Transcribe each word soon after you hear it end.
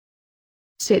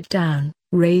Sit down,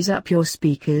 raise up your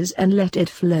speakers and let it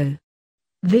flow.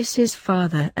 This is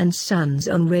Father and Sons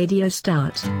on Radio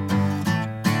Start.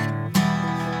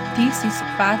 This is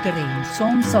Father and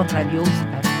Sons on Radio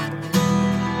Start.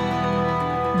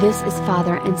 This is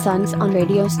Father and Sons on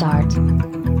Radio Start.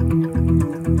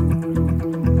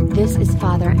 This is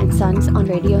Father and Sons on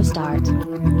Radio Start.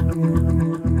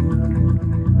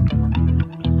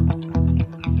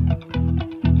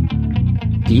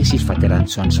 This is Father and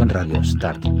Sons on Radio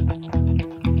Start.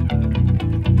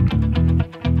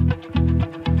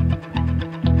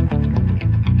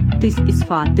 This is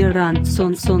Father and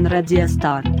Sons on Radio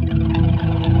Start.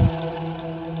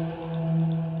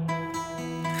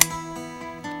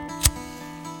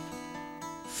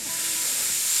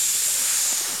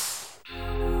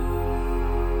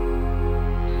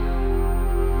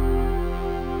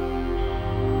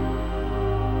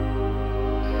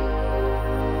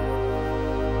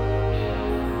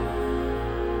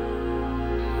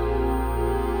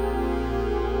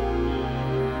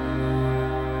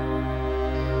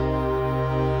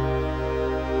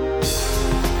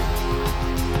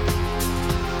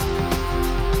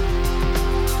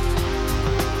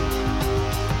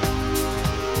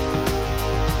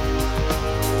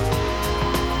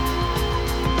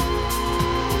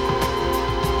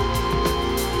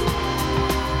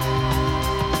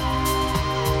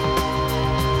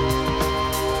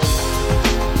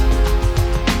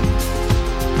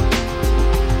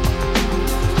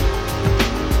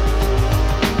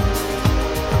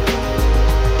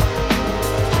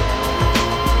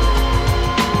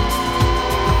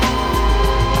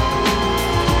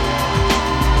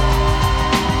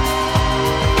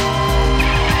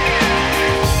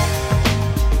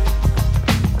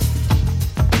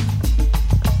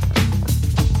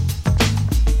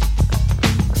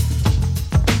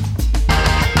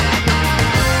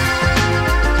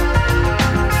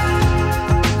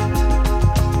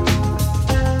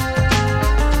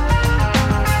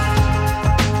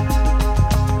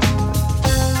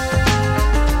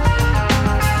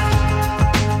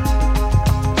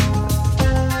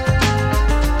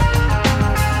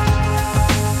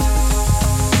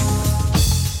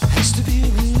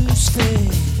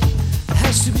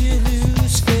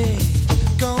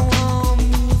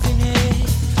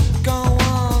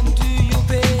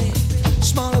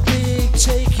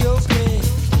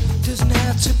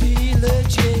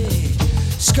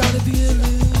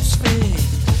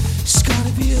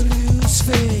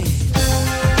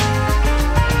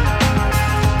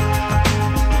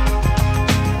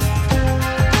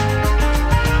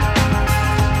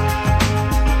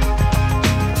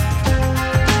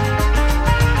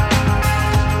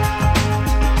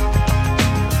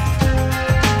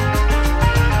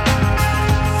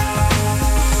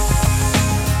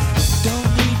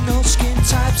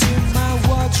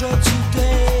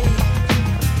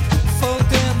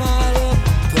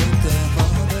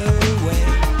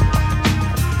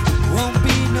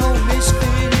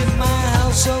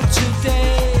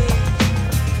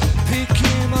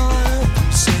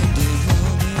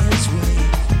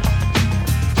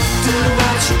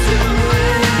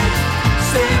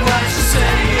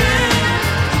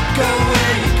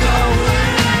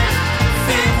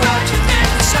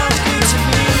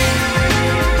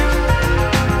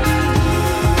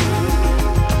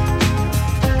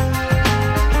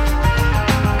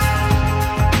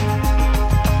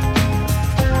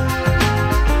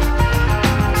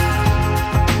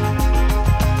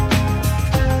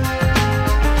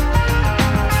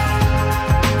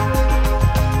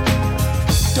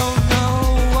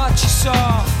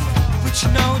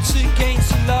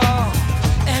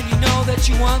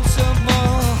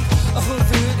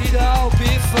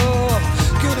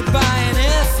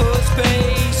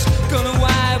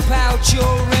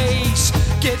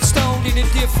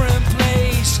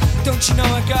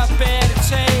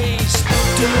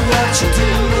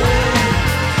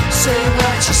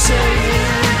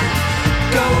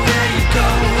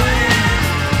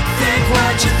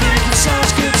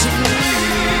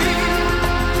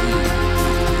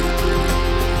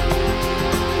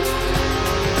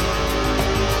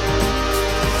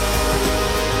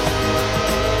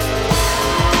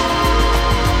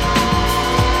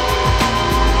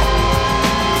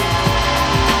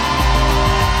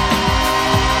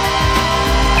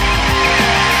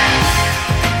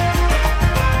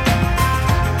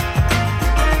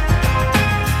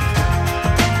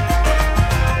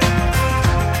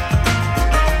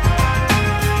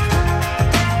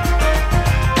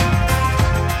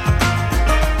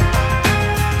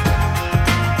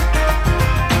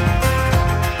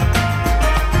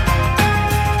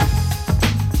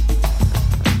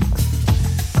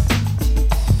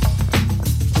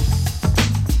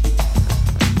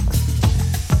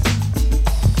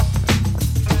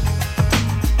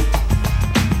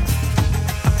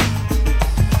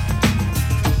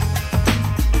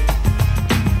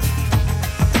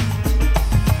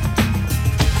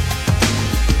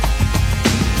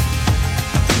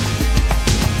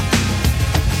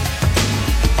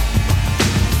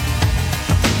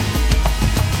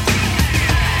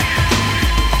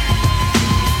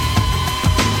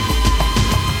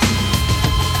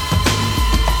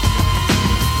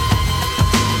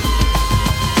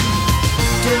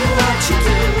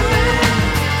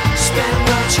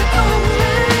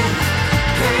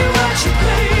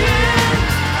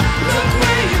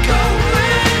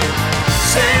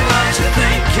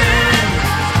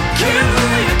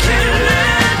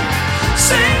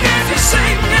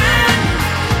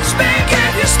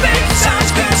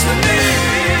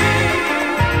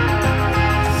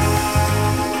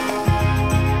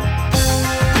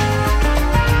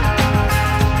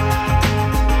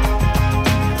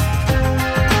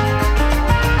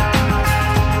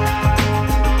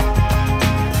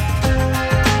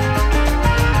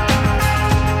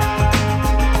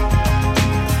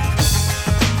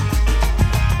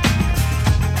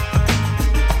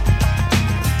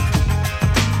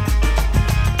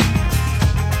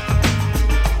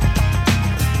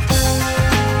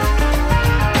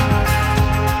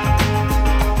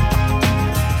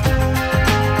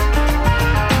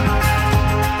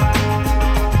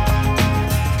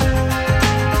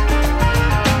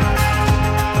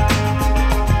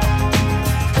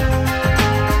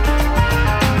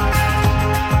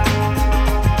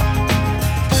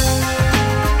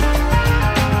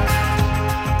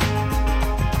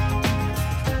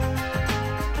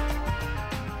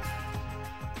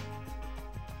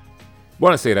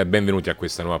 Buonasera e benvenuti a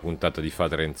questa nuova puntata di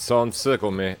Father and Sons,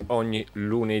 come ogni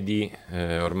lunedì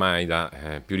ormai da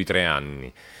più di 3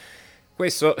 anni.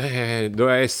 Questo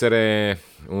doveva essere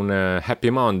un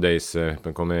Happy Mondays,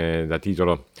 come da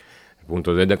titolo,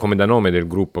 appunto, come da nome del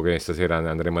gruppo che stasera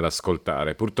andremo ad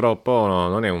ascoltare. Purtroppo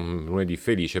non è un lunedì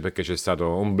felice perché c'è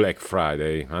stato un Black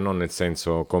Friday, ma non nel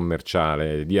senso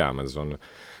commerciale di Amazon.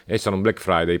 È stato un Black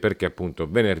Friday perché appunto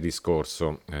venerdì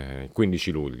scorso,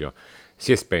 15 luglio,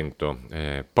 si è spento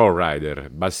Paul Ryder,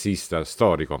 bassista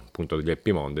storico appunto degli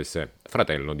Happy Mondays,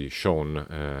 fratello di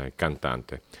Sean,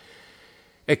 cantante.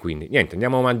 E quindi niente,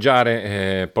 andiamo a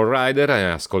omaggiare Paul Ryder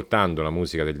ascoltando la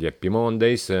musica degli Happy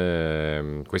Mondays.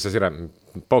 Questa sera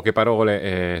poche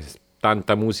parole,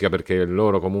 tanta musica perché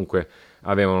loro comunque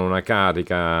avevano una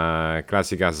carica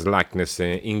classica slackness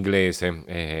inglese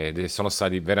ed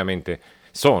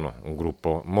sono un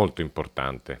gruppo molto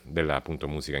importante della appunto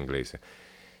musica inglese.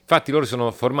 Infatti loro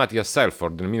sono formati a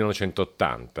Salford nel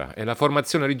 1980 e la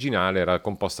formazione originale era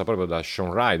composta proprio da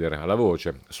Sean Ryder alla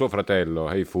voce, suo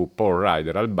fratello Fu Paul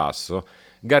Ryder al basso,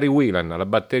 Gary Whelan alla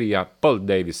batteria, Paul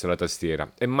Davis alla tastiera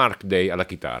e Mark Day alla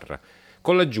chitarra,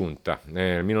 con l'aggiunta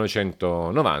nel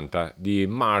 1990 di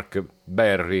Mark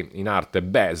Berry, in arte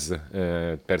Baz,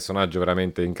 personaggio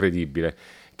veramente incredibile,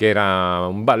 che era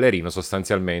un ballerino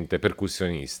sostanzialmente,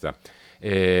 percussionista.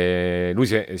 Lui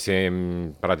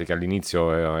in pratica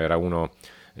all'inizio era uno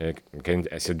che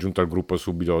si è aggiunto al gruppo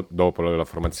subito dopo la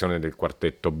formazione del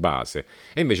quartetto base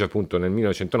e invece appunto nel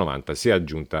 1990 si è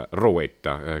aggiunta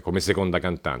Rowetta come seconda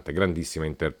cantante, grandissima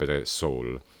interprete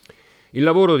soul. Il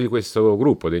lavoro di questo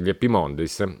gruppo degli Happy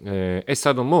Mondays è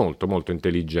stato molto molto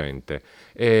intelligente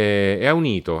e ha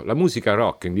unito la musica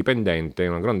rock indipendente,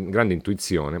 una grande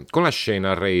intuizione, con la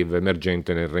scena rave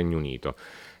emergente nel Regno Unito.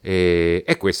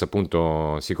 E questo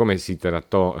appunto, siccome si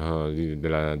trattò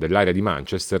dell'area di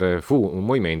Manchester, fu un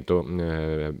movimento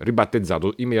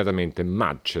ribattezzato immediatamente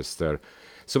Manchester,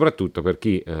 soprattutto per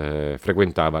chi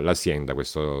frequentava l'Hacienda,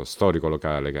 questo storico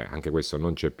locale che anche questo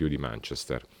non c'è più di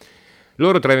Manchester.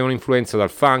 Loro traevano influenza dal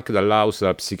funk, dall'house,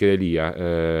 dalla psichedelia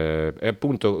e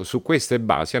appunto su queste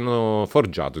basi hanno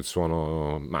forgiato il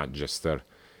suono Manchester.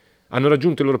 Hanno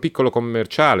raggiunto il loro piccolo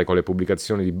commerciale con le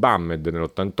pubblicazioni di Bummed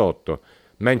nell'88,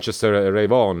 Manchester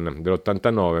Rave On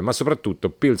dell'89, ma soprattutto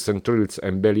Pills and Thrills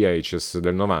and Belly Aches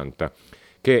del 90,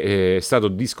 che è stato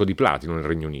disco di platino nel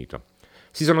Regno Unito.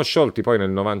 Si sono sciolti poi nel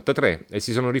 93 e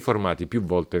si sono riformati più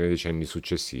volte nei decenni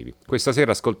successivi. Questa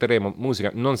sera ascolteremo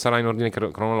musica, non sarà in ordine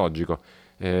cronologico,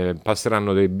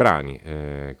 passeranno dei brani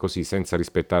così senza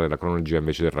rispettare la cronologia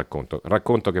invece del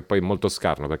racconto che poi è molto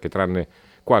scarno perché tranne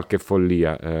qualche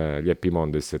follia gli Happy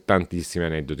Mondays tantissimi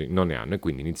aneddoti non ne hanno, e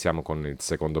quindi iniziamo con il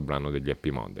secondo brano degli Happy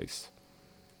Mondays.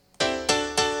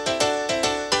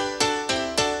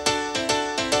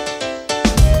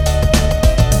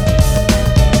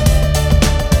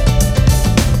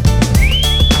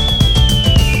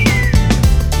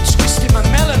 Twisting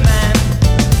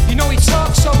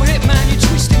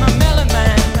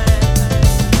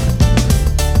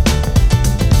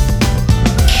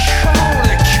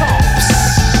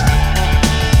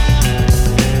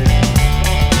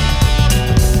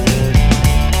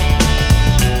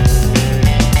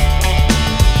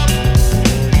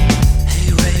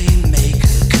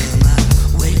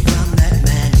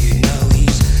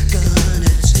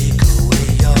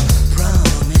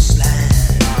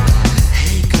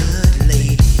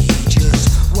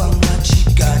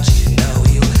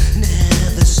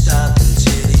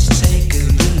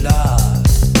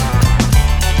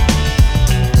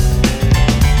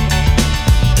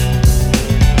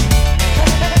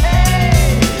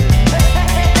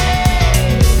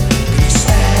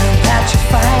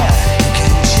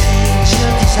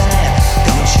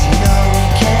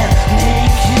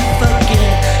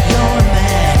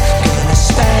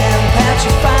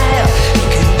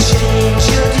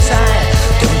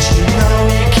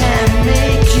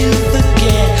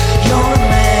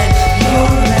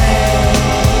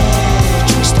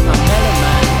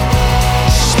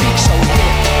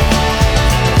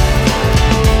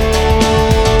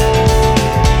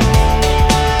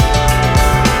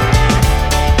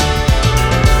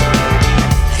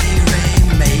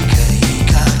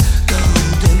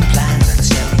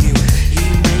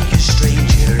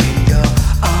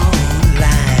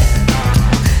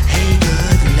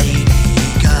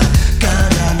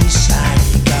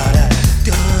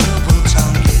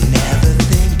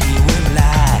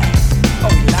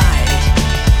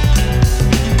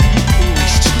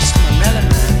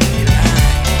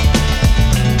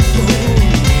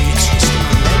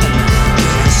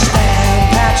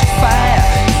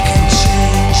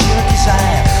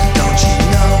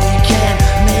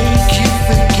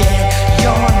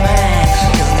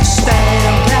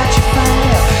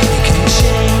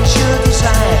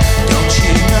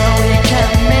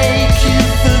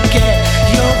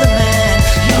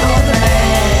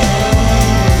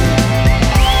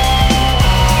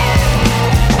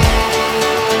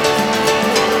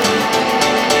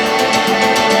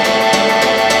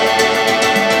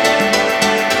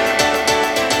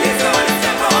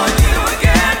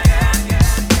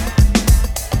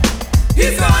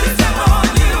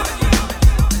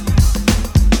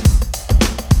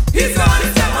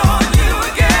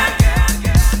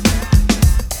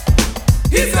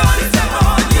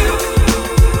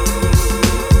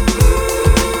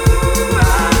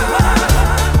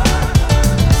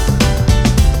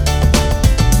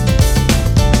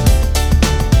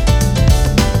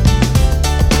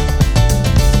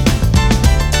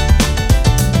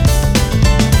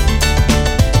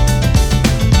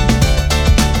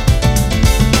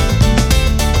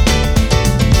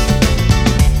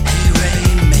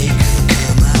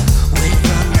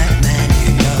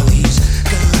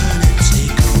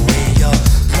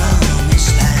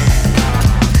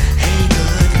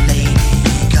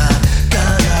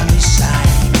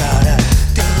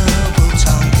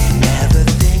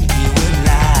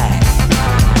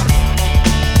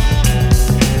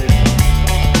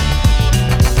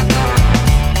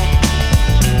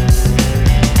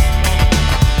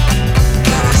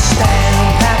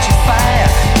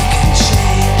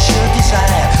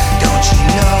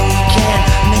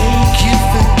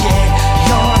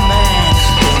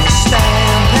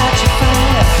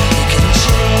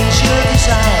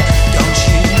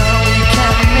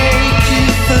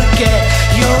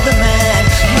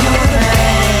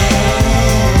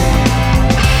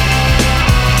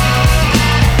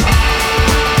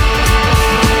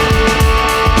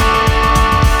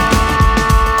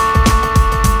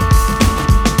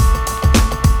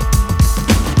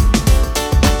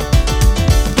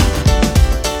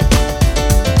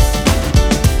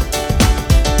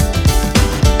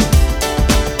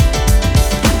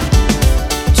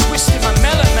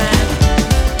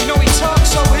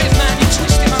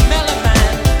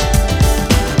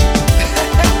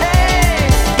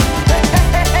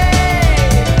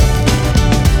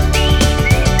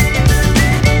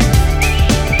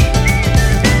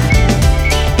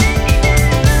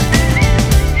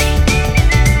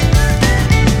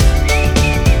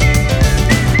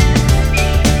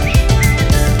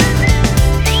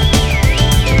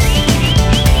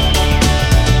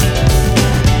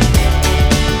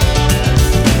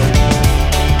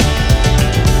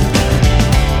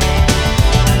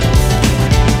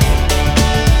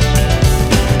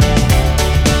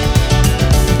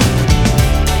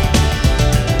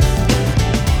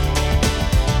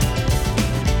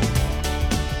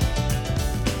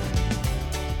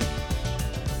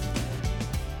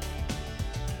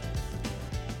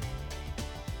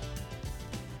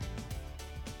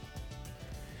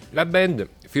La band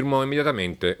firmò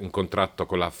immediatamente un contratto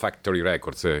con la Factory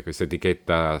Records, questa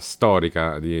etichetta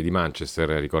storica di Manchester,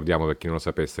 ricordiamo per chi non lo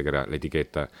sapesse che era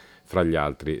l'etichetta fra gli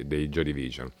altri dei Joy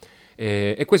Division.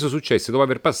 E questo successe dopo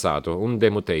aver passato un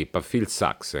demo tape a Phil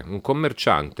Sachs, un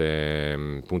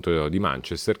commerciante appunto di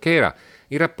Manchester, che era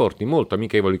in rapporti molto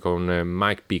amichevoli con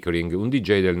Mike Pickering, un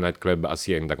DJ del nightclub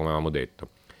Hacienda, come avevamo detto.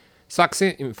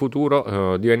 Sachs in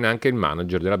futuro divenne anche il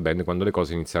manager della band quando le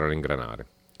cose iniziarono a ingranare.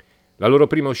 La loro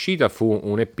prima uscita fu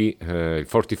un EP, il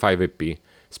 45 EP,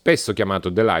 spesso chiamato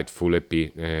Delightful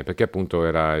EP, perché appunto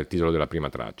era il titolo della prima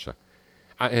traccia.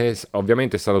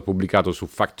 Ovviamente è stato pubblicato su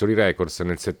Factory Records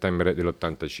nel settembre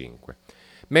dell'85.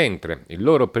 Mentre il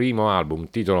loro primo album,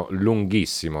 titolo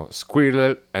lunghissimo,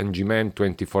 Squirrel and G-Man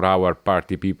 24 Hour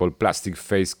Party People Plastic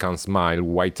Face Can't Smile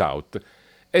White Out,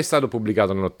 è stato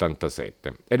pubblicato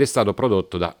nell'87 ed è stato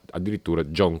prodotto da addirittura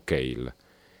John Cale.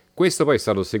 Questo poi è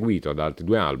stato seguito da altri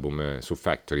due album su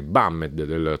Factory, Bummed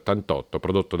del'88,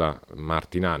 prodotto da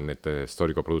Martin Hannett,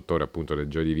 storico produttore appunto del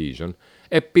Joy Division,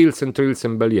 e Pills and Trills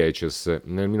and Bellyaches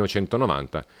nel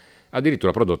 1990,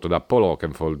 addirittura prodotto da Paul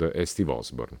Oakenfold e Steve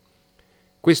Osborne.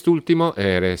 Quest'ultimo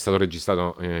è stato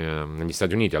registrato negli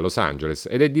Stati Uniti, a Los Angeles,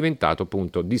 ed è diventato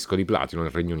appunto disco di platino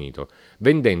nel Regno Unito,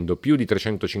 vendendo più di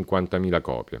 350.000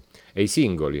 copie. E i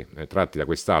singoli tratti da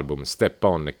quest'album, Step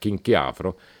On e Kinky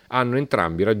Afro, hanno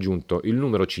entrambi raggiunto il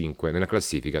numero 5 nella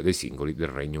classifica dei singoli del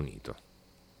Regno Unito.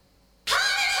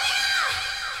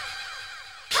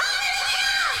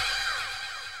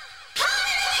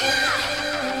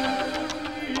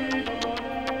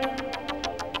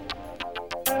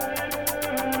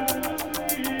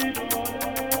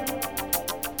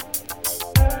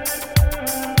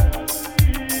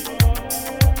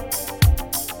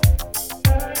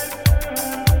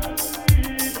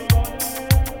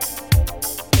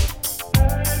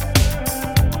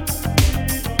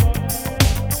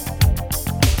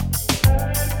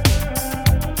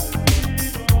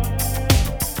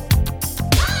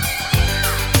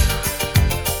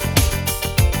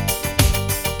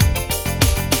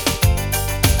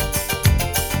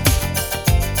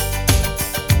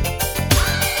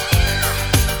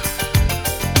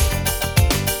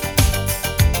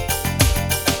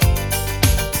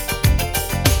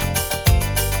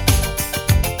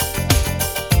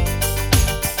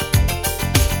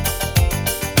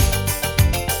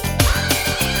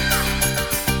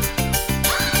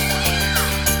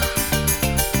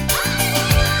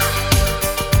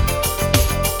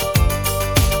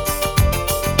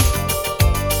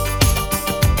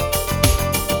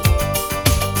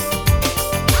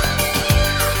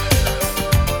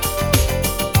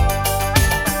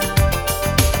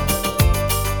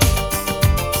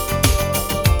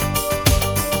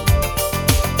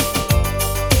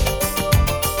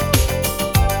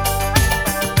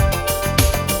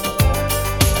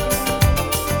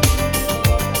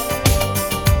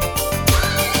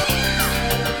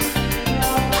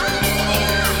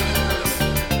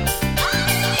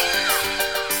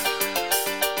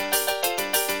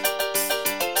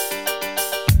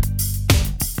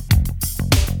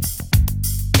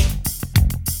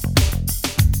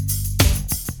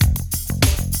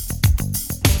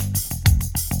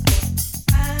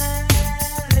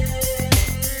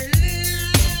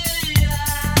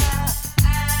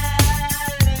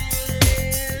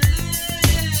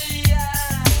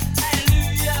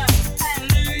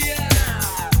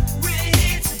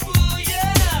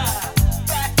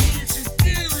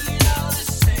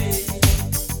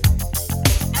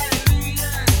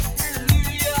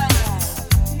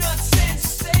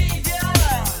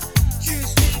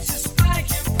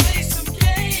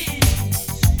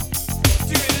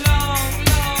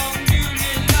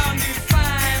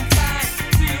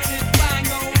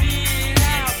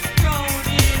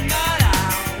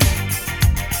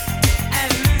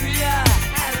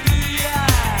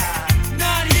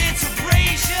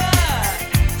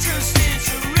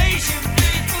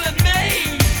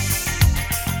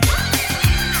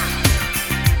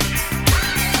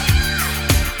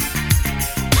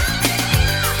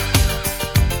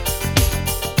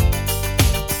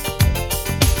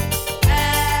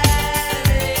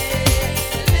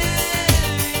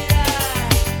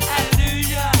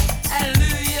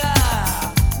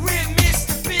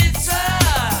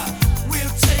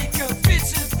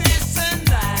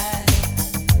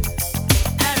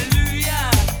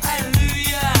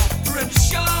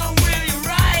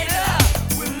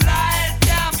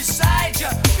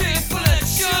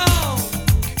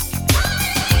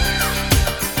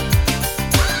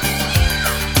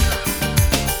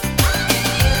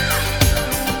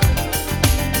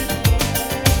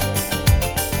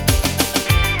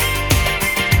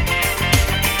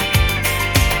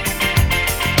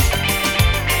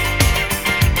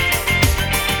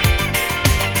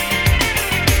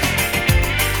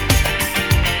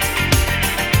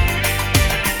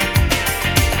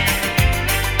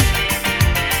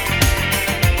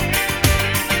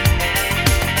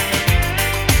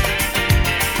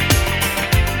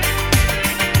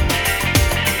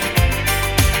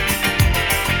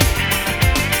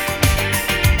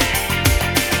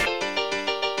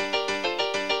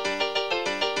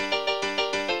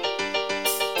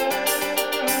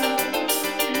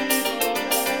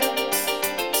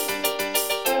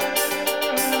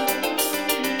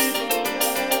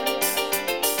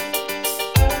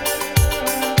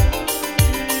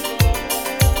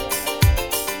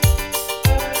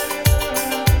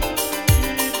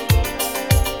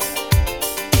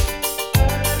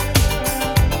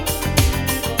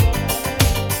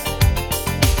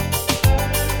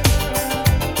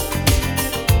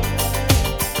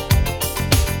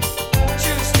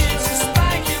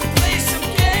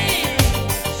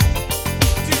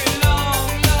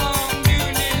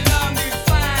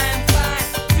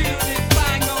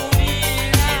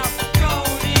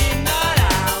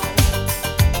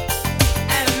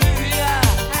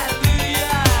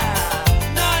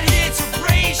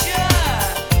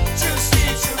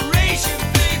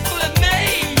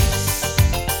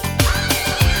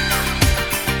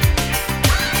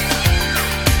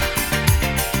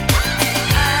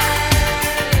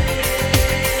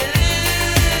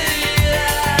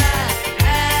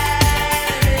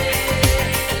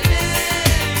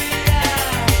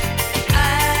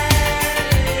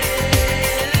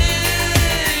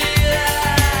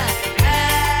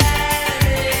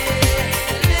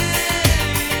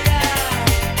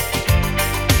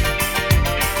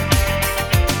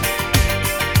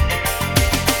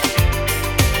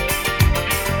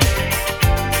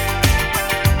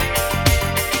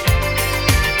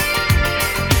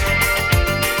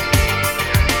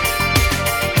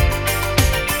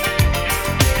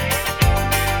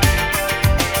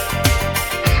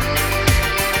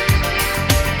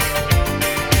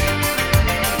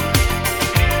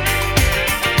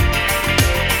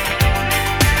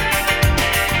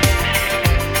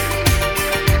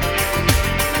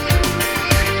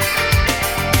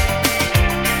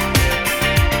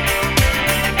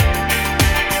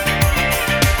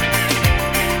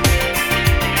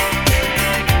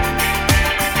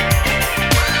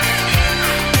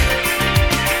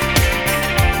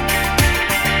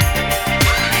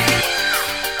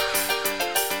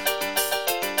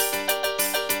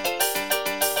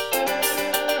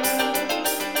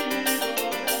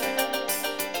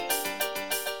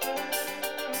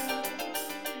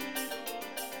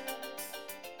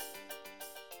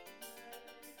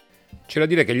 C'è da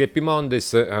dire che gli Happy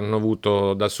Mondays hanno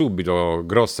avuto da subito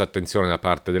grossa attenzione da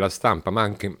parte della stampa, ma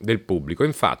anche del pubblico.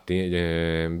 Infatti,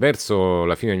 verso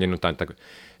la fine degli anni 80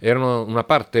 erano una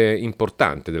parte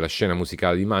importante della scena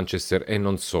musicale di Manchester e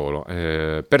non solo.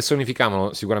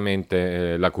 Personificavano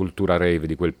sicuramente la cultura rave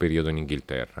di quel periodo in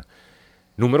Inghilterra.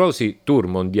 Numerosi tour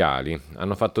mondiali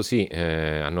hanno fatto sì,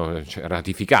 hanno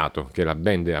ratificato che la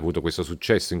band ha avuto questo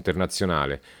successo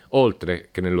internazionale, oltre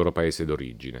che nel loro paese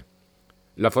d'origine.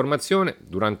 La formazione,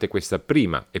 durante questa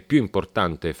prima e più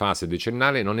importante fase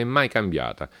decennale, non è mai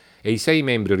cambiata e i 6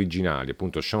 membri originali,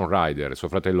 appunto Sean Ryder, suo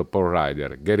fratello Paul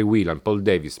Ryder, Gary Whelan, Paul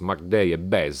Davis, Mark Day e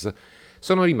Baz,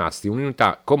 sono rimasti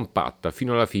un'unità compatta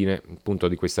fino alla fine appunto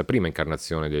di questa prima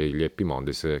incarnazione degli Happy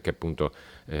Mondays, che è appunto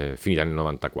finita nel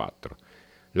 94.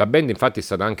 La band infatti è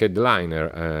stata anche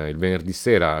headliner il venerdì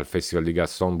sera al Festival di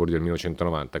Glastonbury del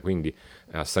 1990, quindi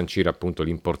a sancire appunto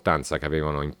l'importanza che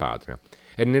avevano in patria.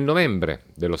 E nel novembre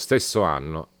dello stesso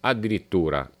anno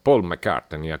addirittura Paul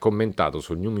McCartney ha commentato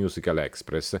sul New Musical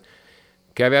Express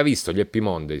che aveva visto gli Happy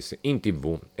Mondays in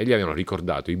TV e gli avevano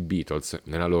ricordato i Beatles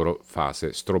nella loro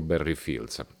fase Strawberry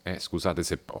Fields. Scusate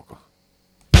se poco.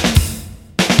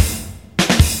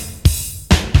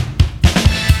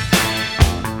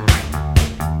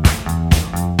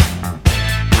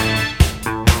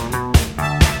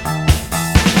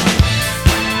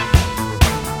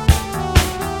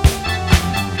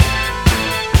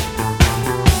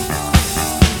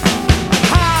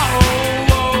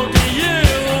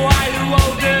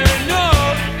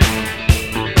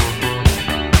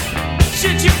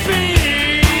 Should you be here?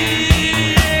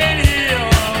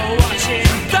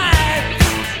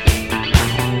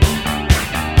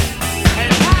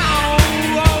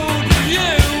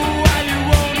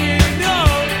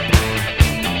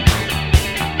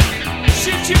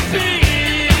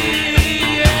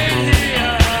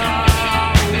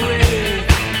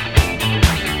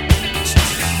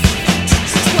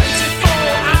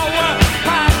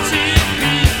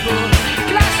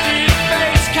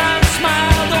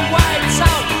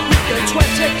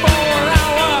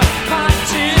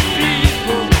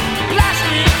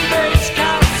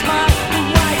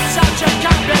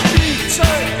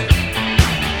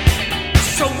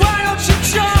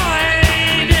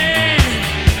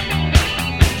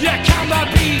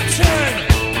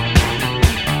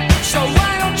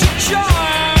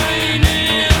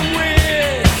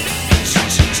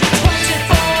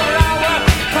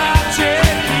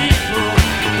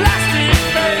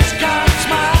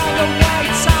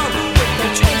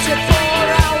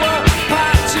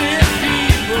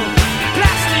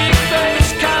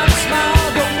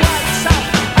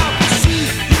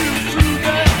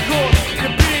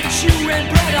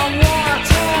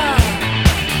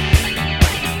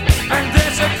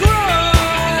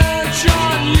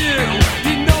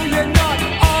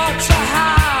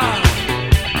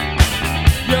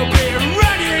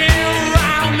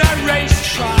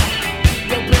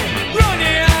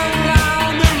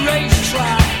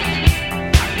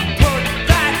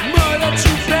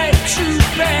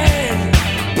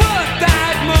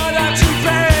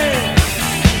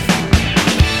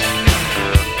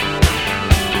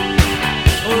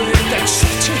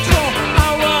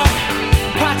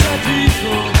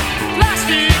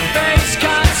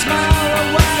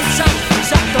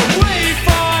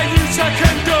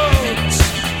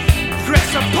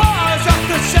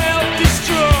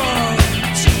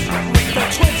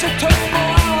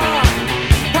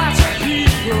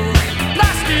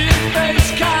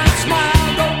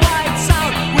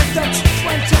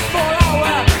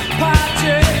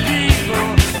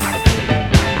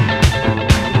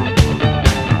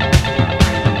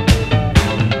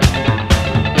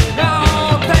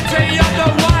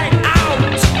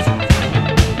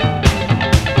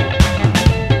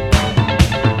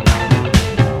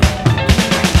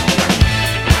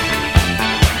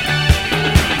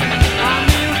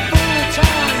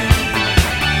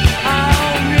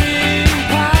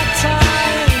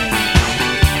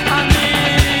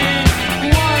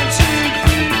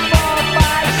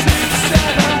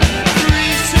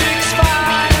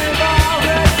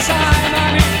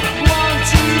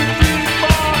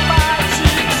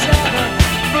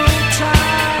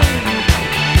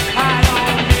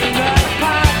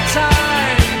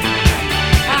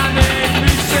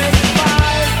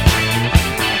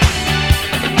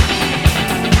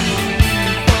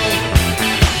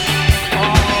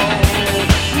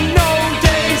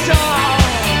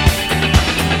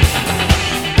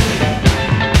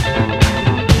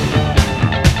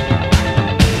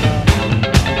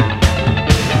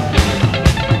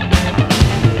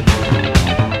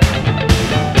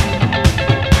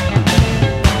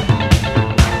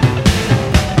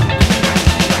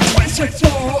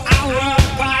 our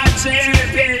party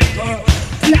people.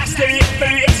 Plastic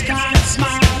face can't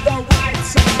smile the white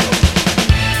soul.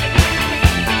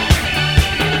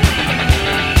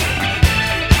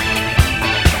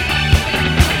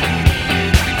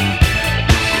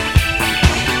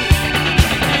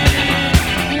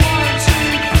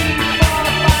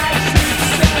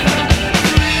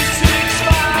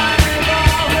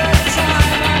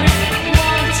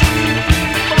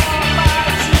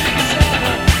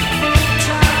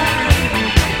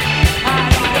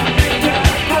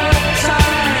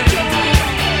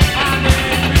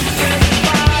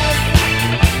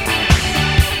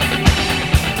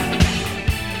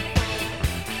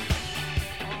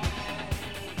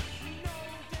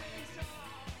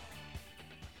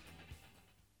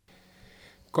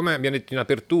 Come abbiamo detto in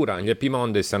apertura, gli Happy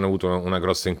Mondays hanno avuto una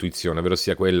grossa intuizione, ovvero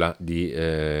sia quella di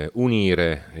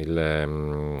unire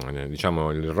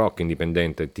il rock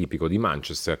indipendente tipico di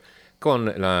Manchester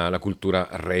con la cultura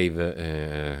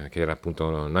rave che era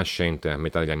appunto nascente a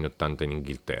metà degli anni '80 in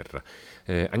Inghilterra.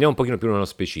 Andiamo un pochino più nello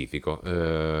specifico.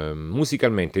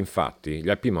 Musicalmente, infatti, gli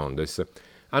Happy Mondays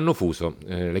hanno fuso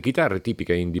le chitarre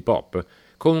tipiche indie pop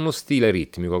con uno stile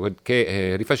ritmico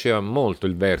che rifaceva molto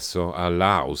il verso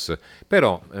alla house,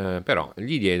 però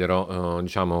gli diedero un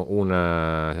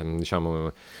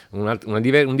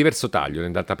diverso taglio.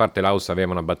 D'altra parte la house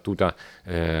aveva una battuta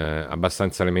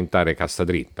abbastanza elementare, cassa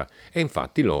dritta, e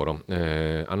infatti loro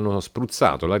hanno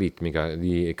spruzzato la ritmica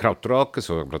di krautrock,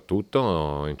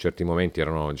 soprattutto in certi momenti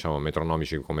erano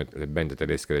metronomici come le band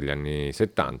tedesche degli anni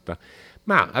 70,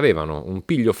 ma avevano un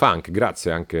piglio funk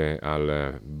grazie anche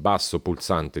al basso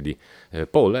pulsante di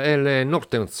Paul e il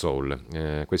Northern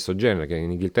Soul, questo genere che in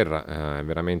Inghilterra è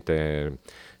veramente,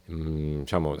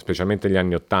 specialmente negli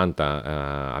anni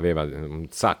 '80, aveva un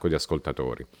sacco di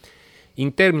ascoltatori.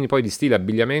 In termini poi di stile e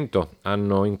abbigliamento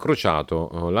hanno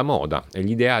incrociato la moda e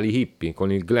gli ideali hippie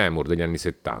con il glamour degli anni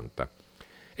 70.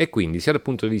 E quindi sia dal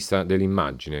punto di vista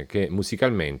dell'immagine che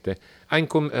musicalmente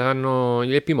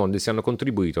gli Happy Mondays hanno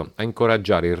contribuito a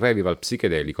incoraggiare il revival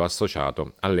psichedelico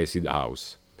associato all'acid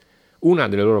house. Una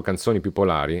delle loro canzoni più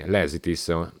popolari,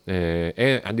 l'Asitis,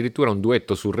 è addirittura un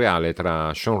duetto surreale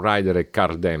tra Shaun Ryder e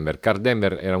Carl Denver. Carl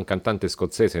Denver era un cantante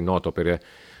scozzese noto per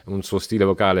un suo stile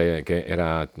vocale che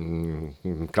era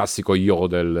un classico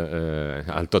yodel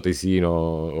altoatesino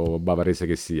o bavarese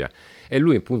che sia, e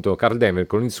lui appunto, Carl Denver,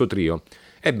 con il suo trio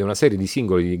ebbe una serie di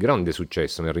singoli di grande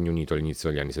successo nel Regno Unito all'inizio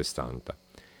degli anni 60.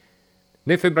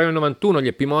 Nel febbraio 91 gli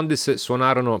Happy Mondays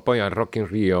suonarono poi al Rock in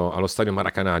Rio allo stadio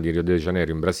Maracanã di Rio de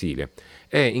Janeiro in Brasile,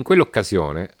 e in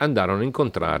quell'occasione andarono a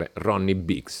incontrare Ronnie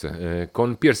Biggs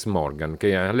con Piers Morgan,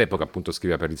 che all'epoca appunto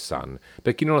scriveva per il Sun.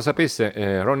 Per chi non lo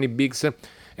sapesse, Ronnie Biggs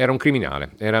era un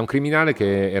criminale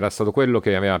che era stato quello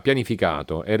che aveva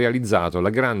pianificato e realizzato la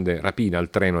grande rapina al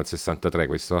treno del 63,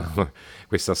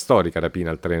 questa storica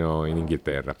rapina al treno in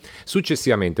Inghilterra.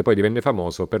 Successivamente poi divenne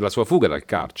famoso per la sua fuga dal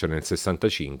carcere nel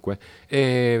 65,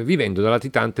 vivendo da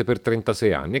latitante per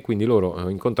 36 anni, e quindi loro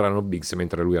incontrarono Biggs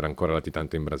mentre lui era ancora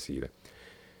latitante in Brasile.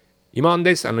 I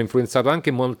Mondays hanno influenzato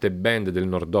anche molte band del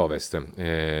nord-ovest,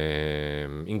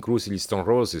 inclusi gli Stone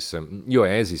Roses, gli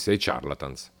Oasis e i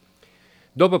Charlatans.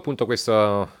 Dopo appunto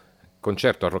questo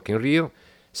concerto a Rock in Rio,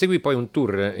 seguì poi un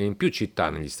tour in più città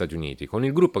negli Stati Uniti, con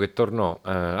il gruppo che tornò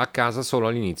a casa solo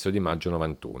all'inizio di maggio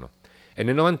 91. E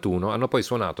nel 91 hanno poi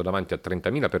suonato davanti a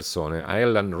 30.000 persone a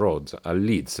Elland Road, a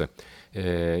Leeds,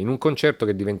 in un concerto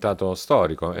che è diventato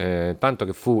storico, tanto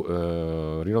che fu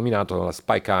rinominato la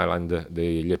Spike Island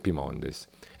degli Happy Mondays.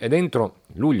 E entro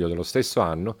luglio dello stesso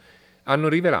anno hanno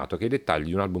rivelato che i dettagli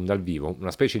di un album dal vivo,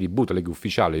 una specie di bootleg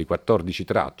ufficiale di 14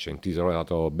 tracce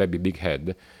intitolato Baby Big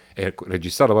Head,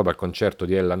 registrato proprio al concerto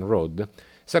di Elland Road,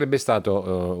 sarebbe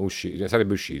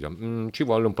uscito. Ci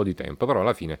volle un po' di tempo, però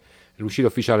alla fine l'uscita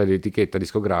ufficiale dell'etichetta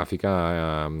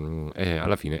discografica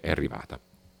alla fine è arrivata.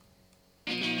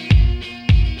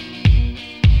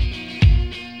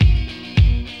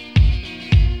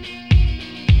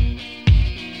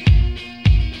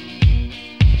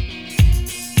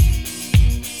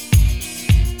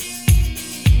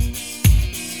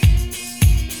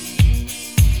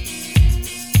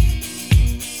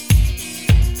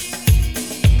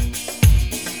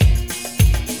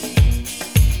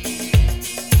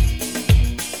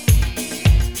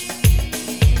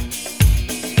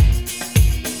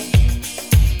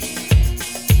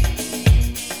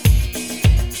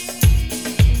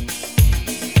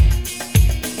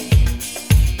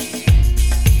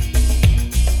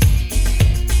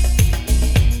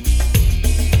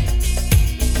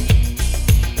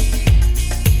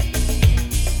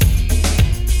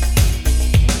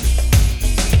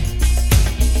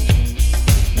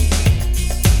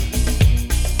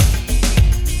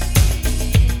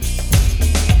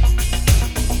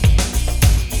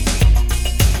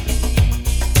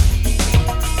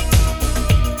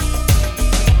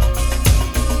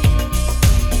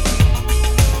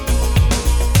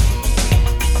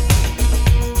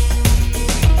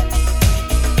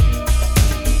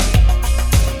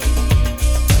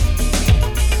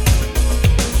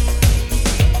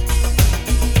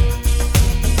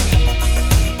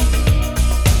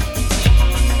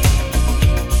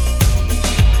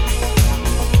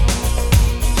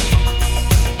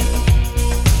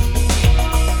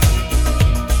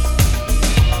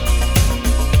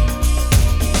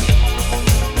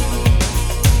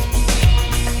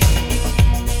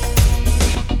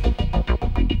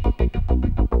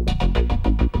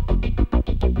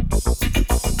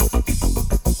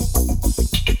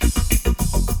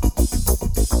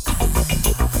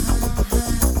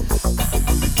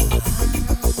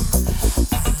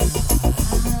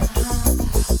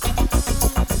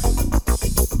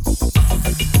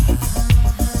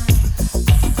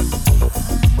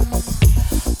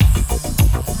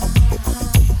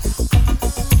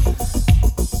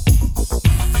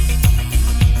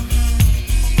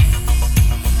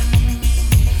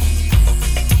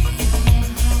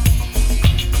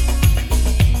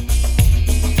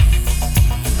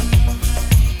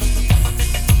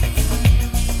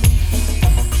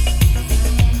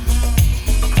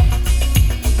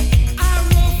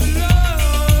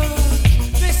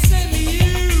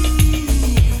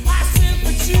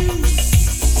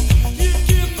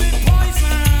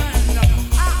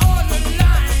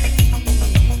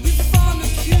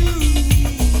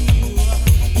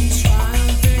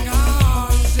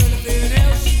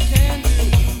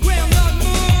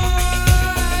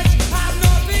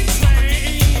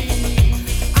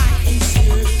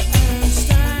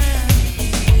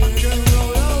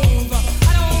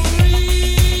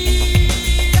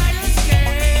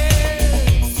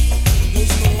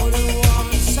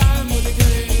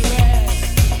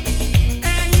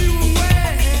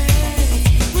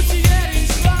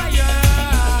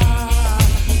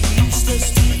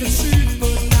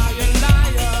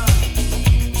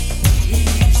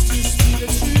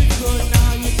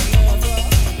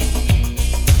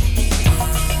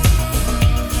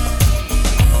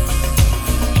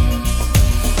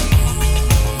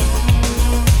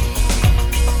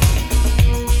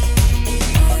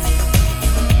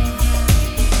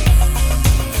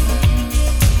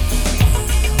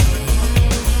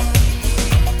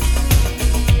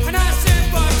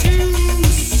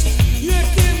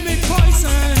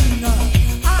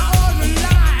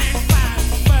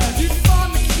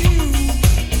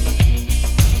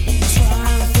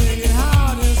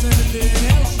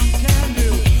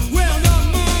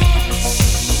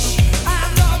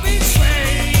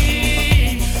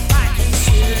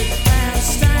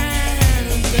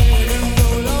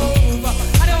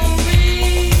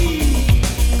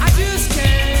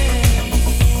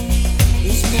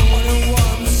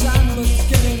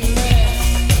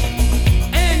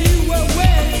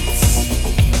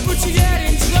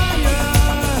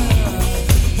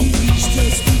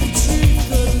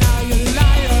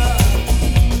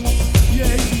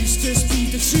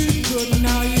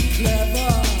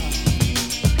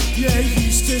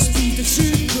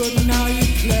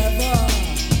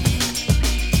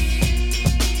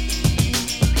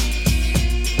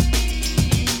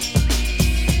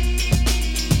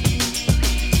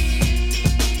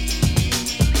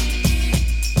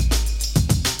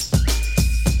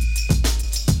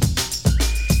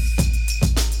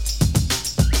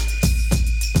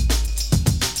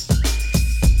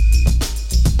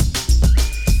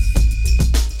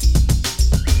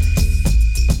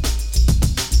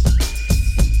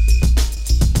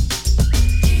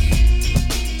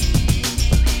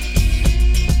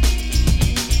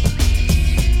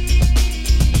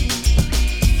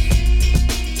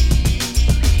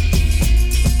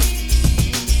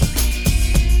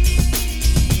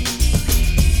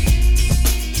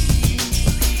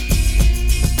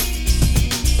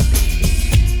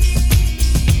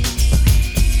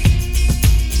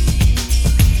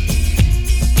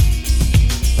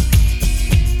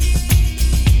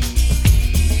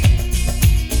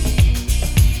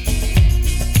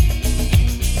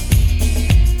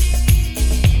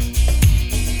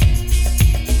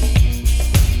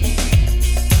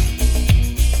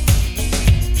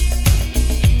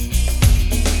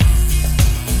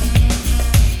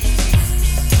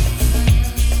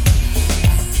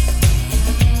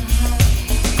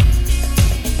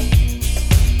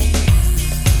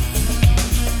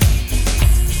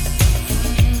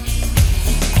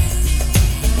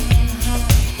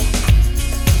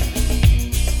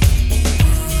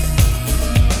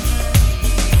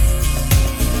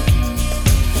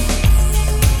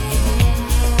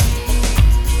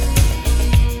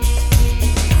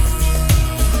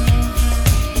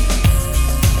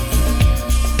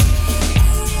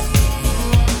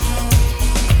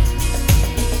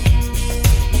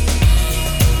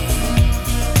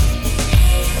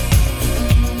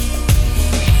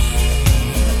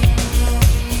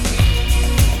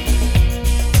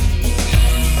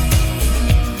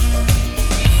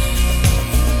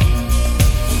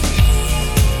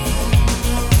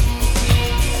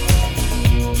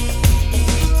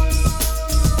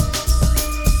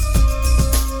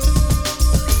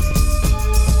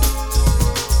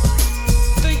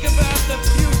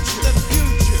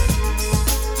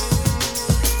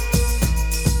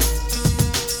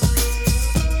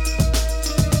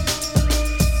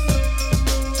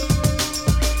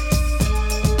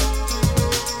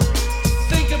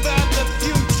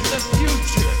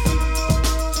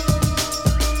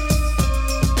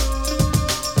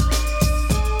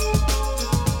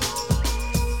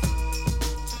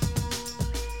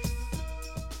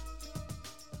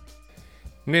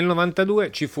 Nel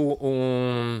 92 ci fu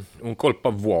un colpo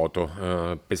a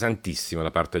vuoto pesantissimo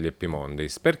da parte degli Happy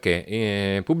Mondays,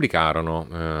 perché pubblicarono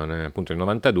appunto nel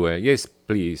 92 Yes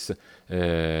Please,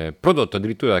 prodotto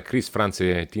addirittura da Chris Frantz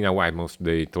e Tina Weymouth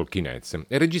dei Talking Heads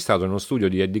e registrato nello studio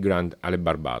di Eddie Grant alle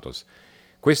Barbados.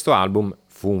 Questo album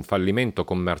fu un fallimento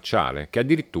commerciale che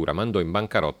addirittura mandò in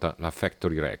bancarotta la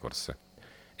Factory Records.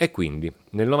 E quindi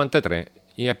nel 93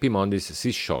 i Happy Mondays si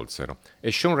sciolsero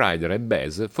e Shawn Ryder e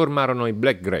Baz formarono i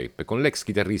Black Grape con l'ex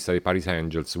chitarrista dei Paris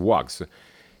Angels Wags,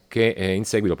 che in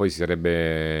seguito poi si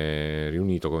sarebbe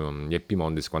riunito con gli Happy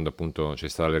Mondays quando appunto c'è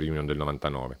stata la riunione del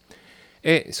 99.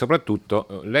 E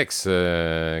soprattutto l'ex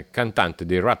cantante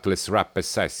dei Ruthless Rap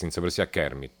Assassins, ovvero sia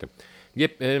Kermit.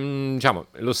 Diciamo,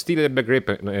 lo stile del Black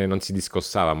Grape non si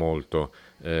discostava molto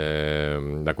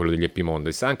da quello degli Happy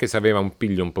Mondays, anche se aveva un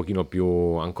piglio un pochino più,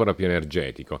 ancora più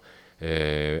energetico.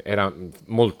 era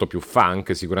molto più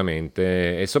funk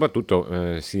sicuramente, e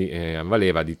soprattutto si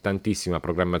avvaleva di tantissima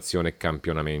programmazione e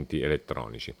campionamenti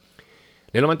elettronici.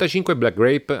 Nel 95 Black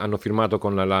Grape hanno firmato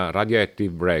con la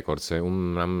Radioactive Records,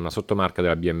 una sottomarca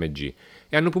della BMG,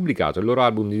 e hanno pubblicato il loro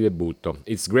album di debutto,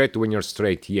 It's Great When You're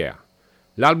Straight, Yeah.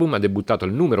 L'album ha debuttato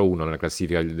al numero 1 nella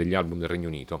classifica degli album del Regno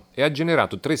Unito e ha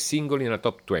generato 3 singoli nella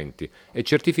top 20 e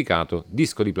certificato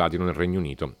disco di platino nel Regno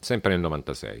Unito, sempre nel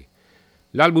 96.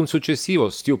 L'album successivo,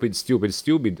 Stupid Stupid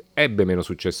Stupid, ebbe meno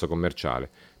successo commerciale,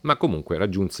 ma comunque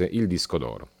raggiunse il disco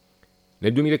d'oro.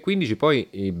 Nel 2015 poi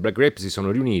i Black Grape si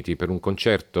sono riuniti per un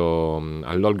concerto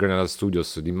all'Old Granada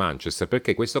Studios di Manchester,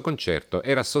 perché questo concerto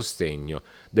era a sostegno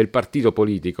del partito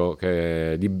politico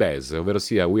di Bez, ovvero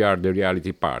sia We Are the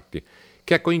Reality Party,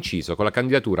 che ha coinciso con la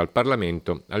candidatura al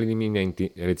Parlamento alle imminenti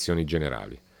elezioni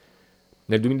generali.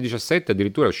 Nel 2017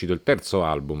 addirittura è uscito il terzo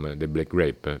album dei Black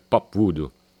Grape, Pop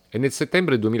Voodoo, e nel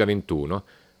settembre 2021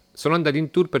 sono andati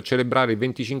in tour per celebrare il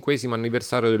 25esimo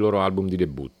anniversario del loro album di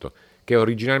debutto, che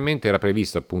originalmente era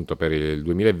previsto appunto per il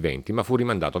 2020, ma fu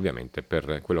rimandato ovviamente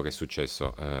per quello che è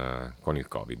successo con il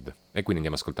Covid. E quindi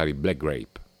andiamo ad ascoltare i Black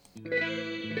Grape.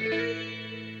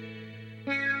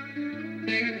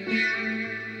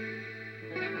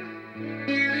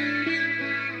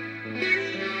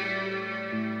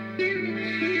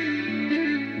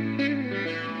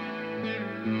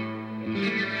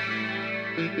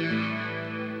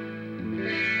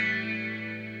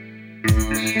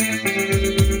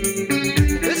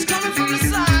 It's coming from the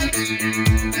side.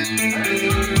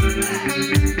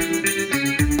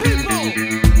 People,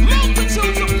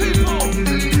 multitudes of people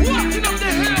walking up the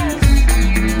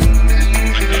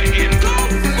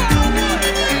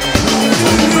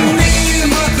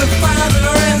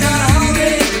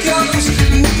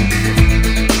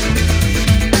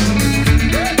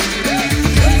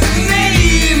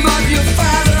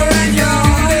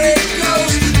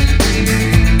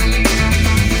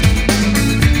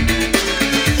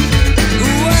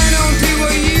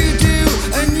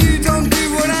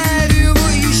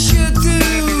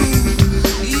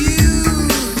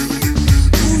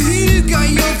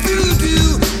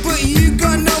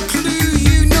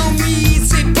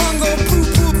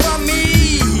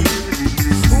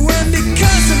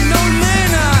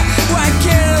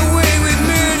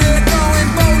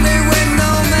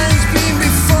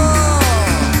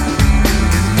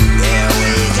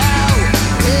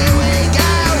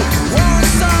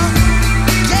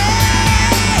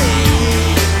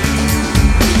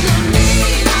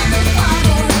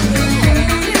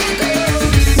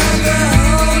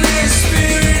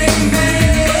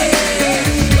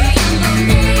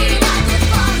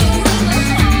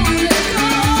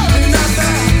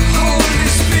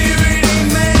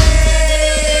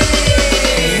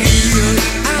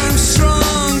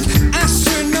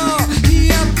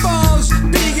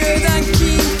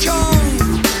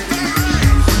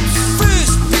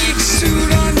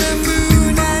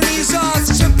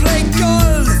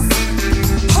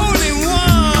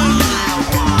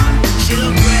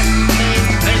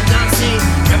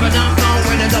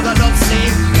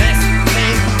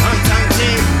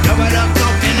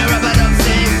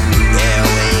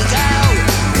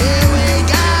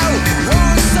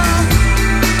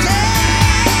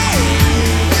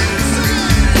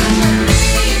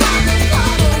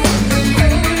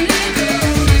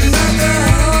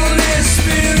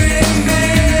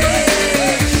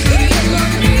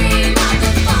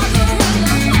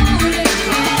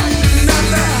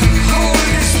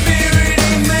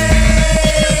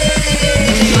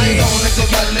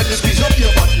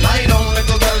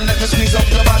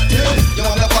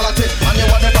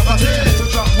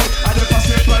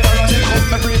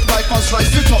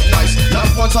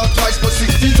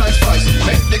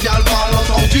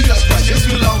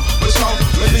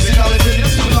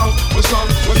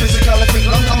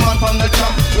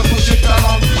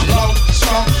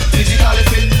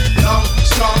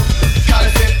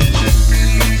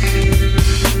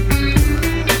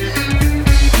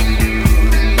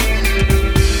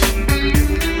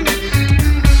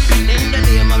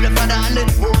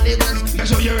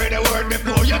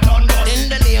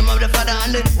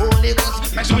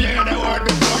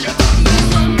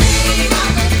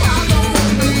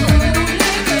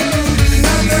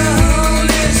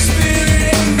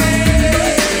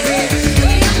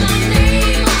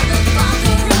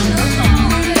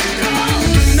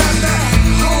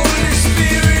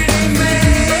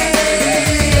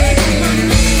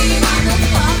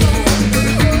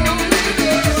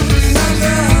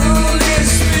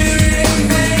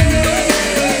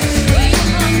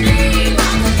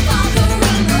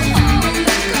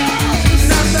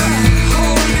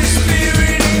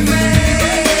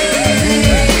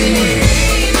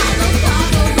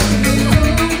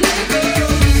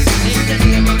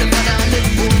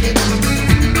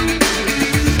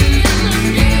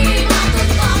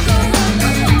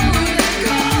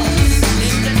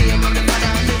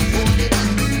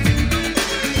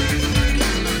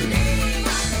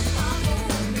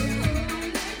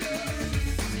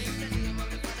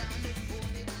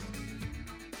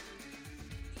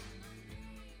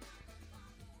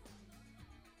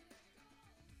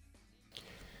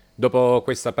Dopo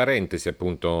questa parentesi,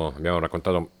 appunto, abbiamo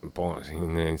raccontato un po'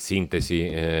 in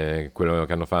sintesi quello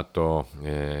che hanno fatto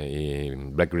i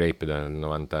Black Grape dal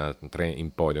 93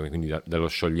 in poi, quindi dallo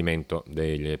scioglimento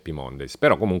degli Happy Mondays.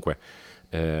 Però comunque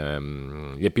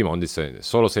gli Happy Mondays,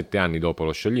 solo 7 anni dopo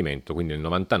lo scioglimento, quindi nel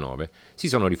 99, si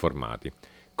sono riformati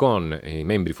con i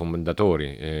membri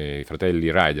fondatori, i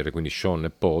fratelli Ryder, quindi Sean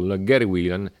e Paul, Gary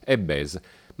Whelan e Baz,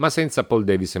 ma senza Paul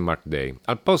Davis e Mark Day.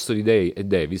 Al posto di Day e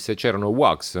Davis c'erano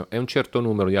Wax e un certo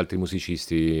numero di altri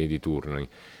musicisti di turni,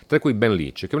 tra cui Ben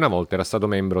Leach, che una volta era stato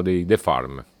membro dei The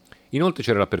Farm. Inoltre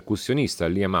c'era la percussionista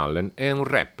Liam Allen e un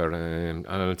rapper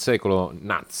al secolo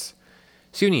Nuts.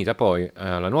 Si è unita poi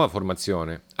alla nuova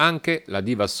formazione anche la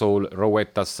diva soul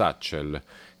Rowetta Satchel,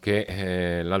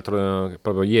 che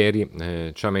proprio ieri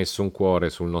ci ha messo un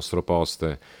cuore sul nostro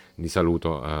post di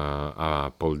saluto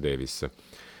a Paul Davis.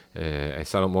 È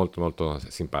stato molto molto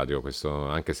simpatico questo,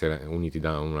 anche se uniti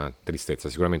da una tristezza,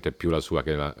 sicuramente più la sua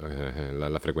che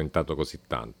l'ha frequentato così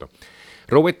tanto.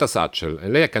 Rowetta Satchel,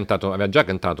 lei aveva già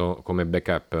cantato come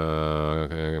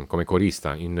backup, come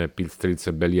corista in Peel Streets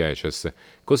e Belly Aces,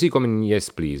 così come in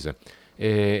Yes Please,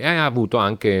 e ha avuto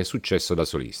anche successo da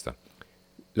solista.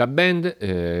 La band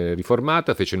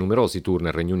riformata fece numerosi tour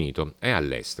nel Regno Unito e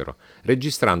all'estero,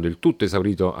 registrando il tutto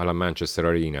esaurito alla Manchester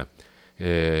Arena,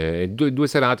 due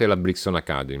serate alla Brixton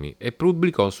Academy, e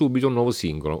pubblicò subito un nuovo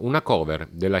singolo, una cover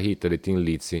della hit dei Thin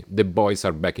Lizzy, The Boys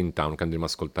Are Back in Town, che andremo a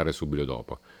ascoltare subito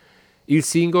dopo. Il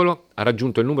singolo ha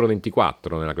raggiunto il numero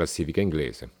 24 nella classifica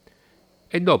inglese,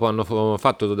 e dopo hanno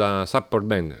fatto da support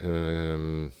band,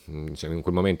 in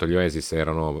quel momento gli Oasis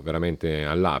erano veramente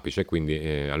all'apice, quindi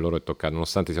a loro è toccato,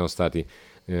 nonostante siano stati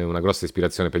una grossa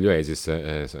ispirazione per gli Oasis,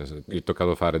 gli è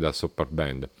toccato fare da support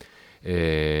band.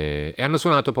 E hanno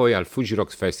suonato poi al Fuji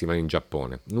Rock Festival in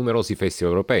Giappone, numerosi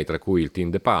festival europei, tra cui il Teen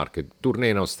the Park,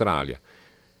 tournée in Australia.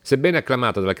 Sebbene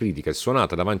acclamata dalla critica e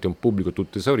suonata davanti a un pubblico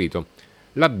tutto esaurito,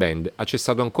 la band ha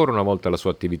cessato ancora una volta la sua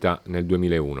attività nel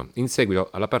 2001, in seguito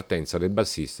alla partenza del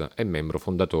bassista e membro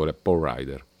fondatore Paul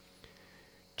Ryder.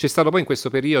 C'è stato poi in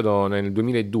questo periodo, nel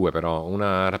 2002 però,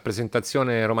 una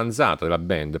rappresentazione romanzata della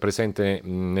band, presente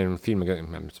nel film che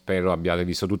spero abbiate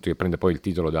visto tutti, che prende poi il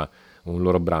titolo da un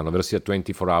loro brano, ovvero sia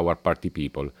 24 Hour Party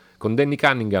People, con Danny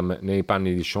Cunningham nei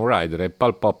panni di Sean Ryder e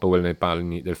Paul Popwell nei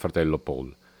panni del fratello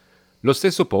Paul. Lo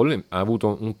stesso Paul ha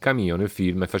avuto un cameo nel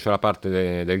film e faceva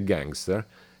parte del gangster,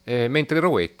 mentre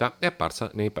Rowetta è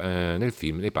apparsa nel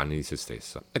film nei panni di se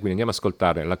stessa. E quindi andiamo ad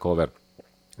ascoltare la cover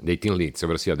dei Thin Lizzy,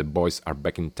 ovvero sia The Boys Are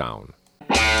Back in Town.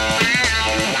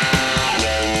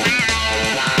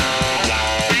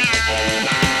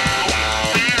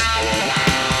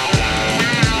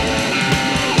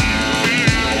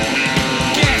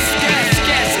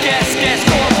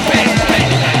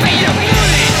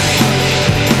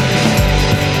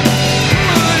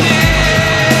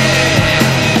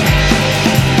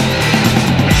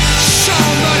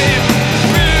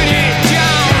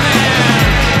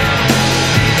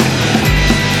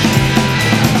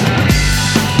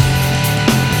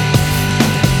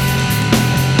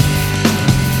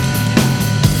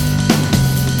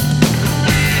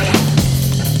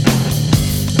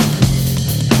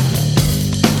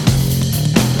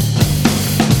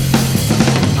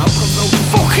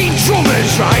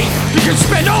 Right? You can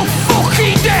spend all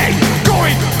fucking day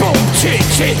going boom tit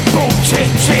tit, boom tit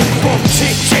tit, boom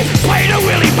tit tit. Play the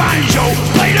Willy Banjo,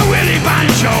 play the Willy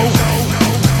Banjo.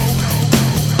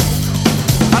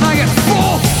 And I get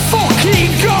 4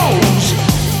 fucking goals.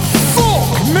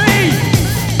 Fuck me.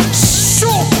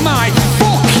 Suck my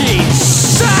fucking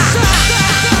sack.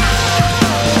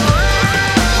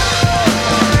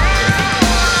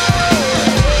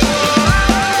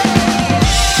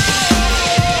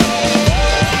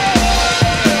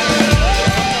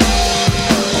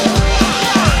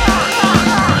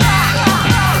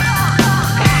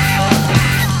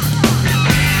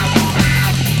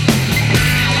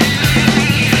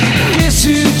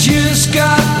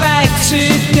 Got back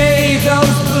today,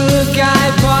 those blue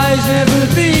guy boys never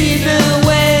been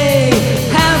away.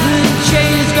 Haven't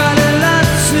changed, got a lot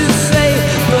to say,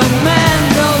 but man,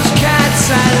 those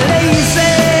cats are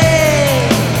lazy.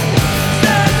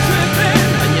 They're tripping,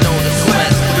 and you know the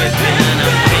sweat's dripping and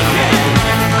I'm thinking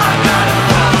I gotta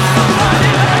pop somebody.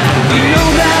 You know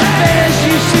that bears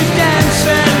used to dance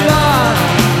and laugh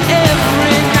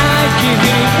every night,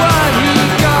 giving what he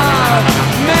got.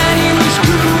 Man, he was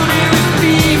cruel.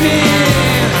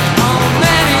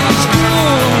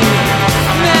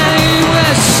 Man,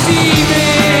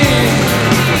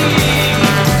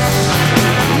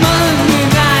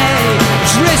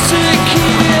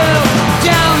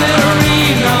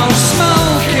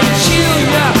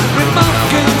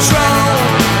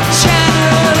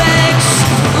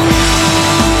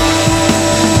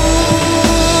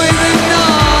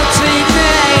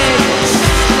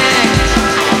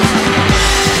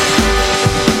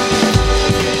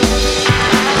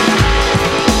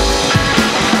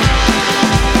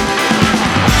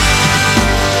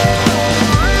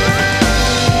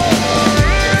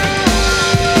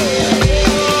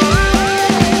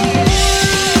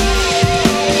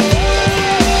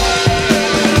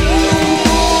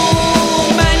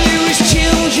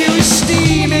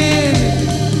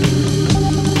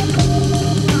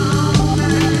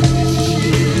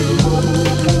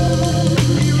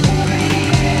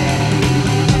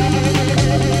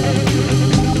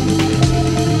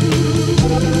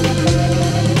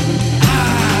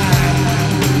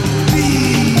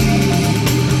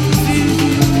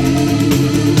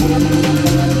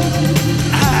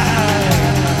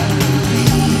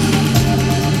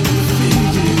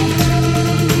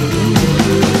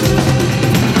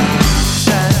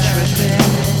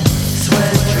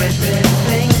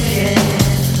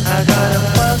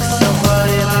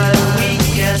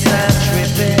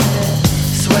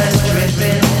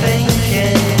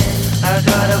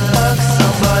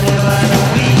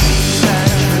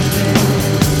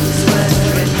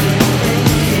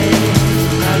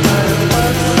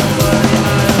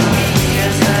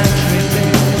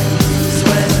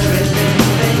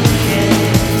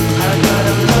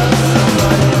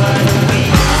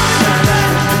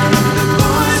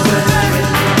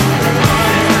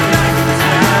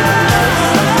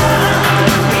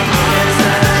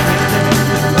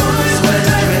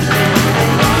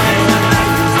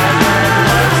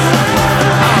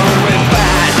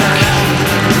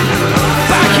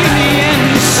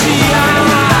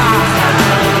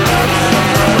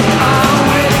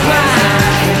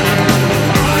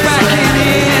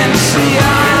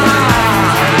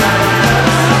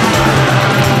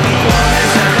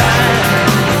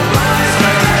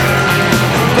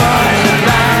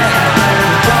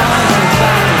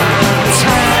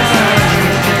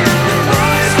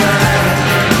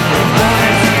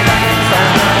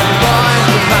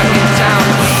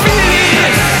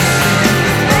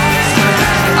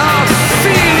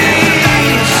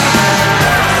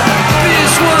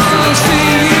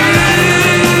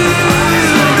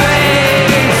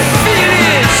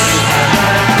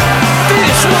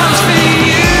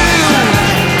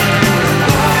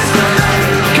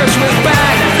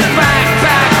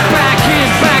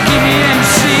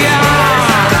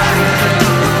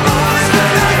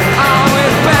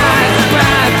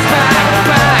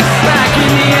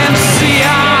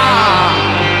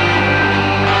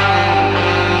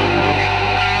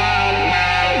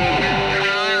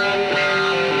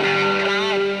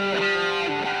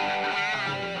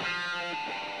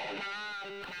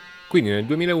 Quindi nel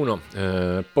 2001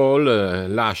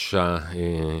 Paul lascia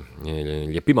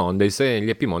gli Happy Mondays e gli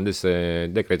Happy Mondays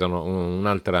decretano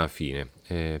un'altra fine.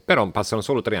 Però passano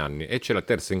solo 3 anni e c'è la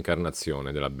terza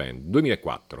incarnazione della band,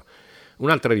 2004.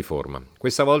 Un'altra riforma.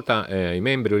 Questa volta i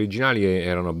membri originali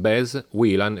erano Baz,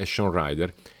 Whelan e Sean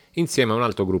Ryder, insieme a un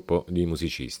altro gruppo di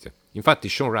musicisti. Infatti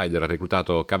Sean Ryder ha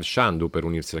reclutato Cav Shandu per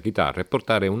unirsi alla chitarra e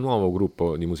portare un nuovo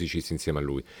gruppo di musicisti insieme a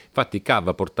lui. Infatti Cav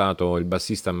ha portato il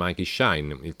bassista Mikey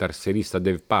Shine, il tastierista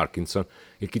Dave Parkinson,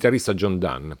 il chitarrista John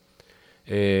Dunn.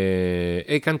 E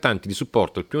i cantanti di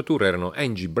supporto al primo tour erano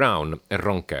Angie Brown e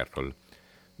Ron Carroll.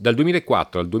 Dal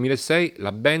 2004 al 2006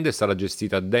 la band è stata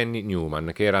gestita da Danny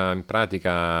Newman, che era in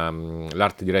pratica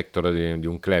l'art director di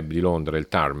un club di Londra, il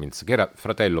Tarmins, che era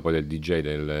fratello poi del DJ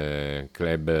del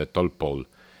club Tall Paul.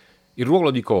 Il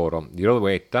ruolo di coro di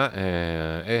Rowetta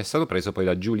è stato preso poi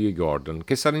da Julie Gordon,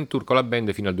 che sarà in tour con la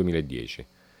band fino al 2010.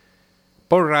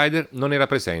 Paul Ryder non era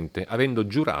presente, avendo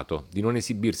giurato di non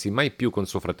esibirsi mai più con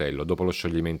suo fratello dopo lo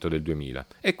scioglimento del 2000,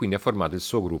 e quindi ha formato il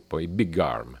suo gruppo, i Big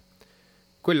Arm.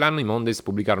 Quell'anno i Mondays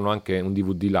pubblicarono anche un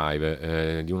DVD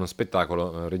live di uno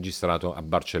spettacolo registrato a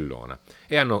Barcellona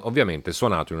e hanno ovviamente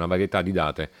suonato in una varietà di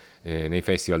date nei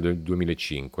festival del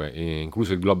 2005,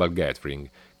 incluso il Global Gathering,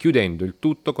 chiudendo il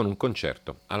tutto con un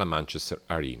concerto alla Manchester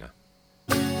Arena.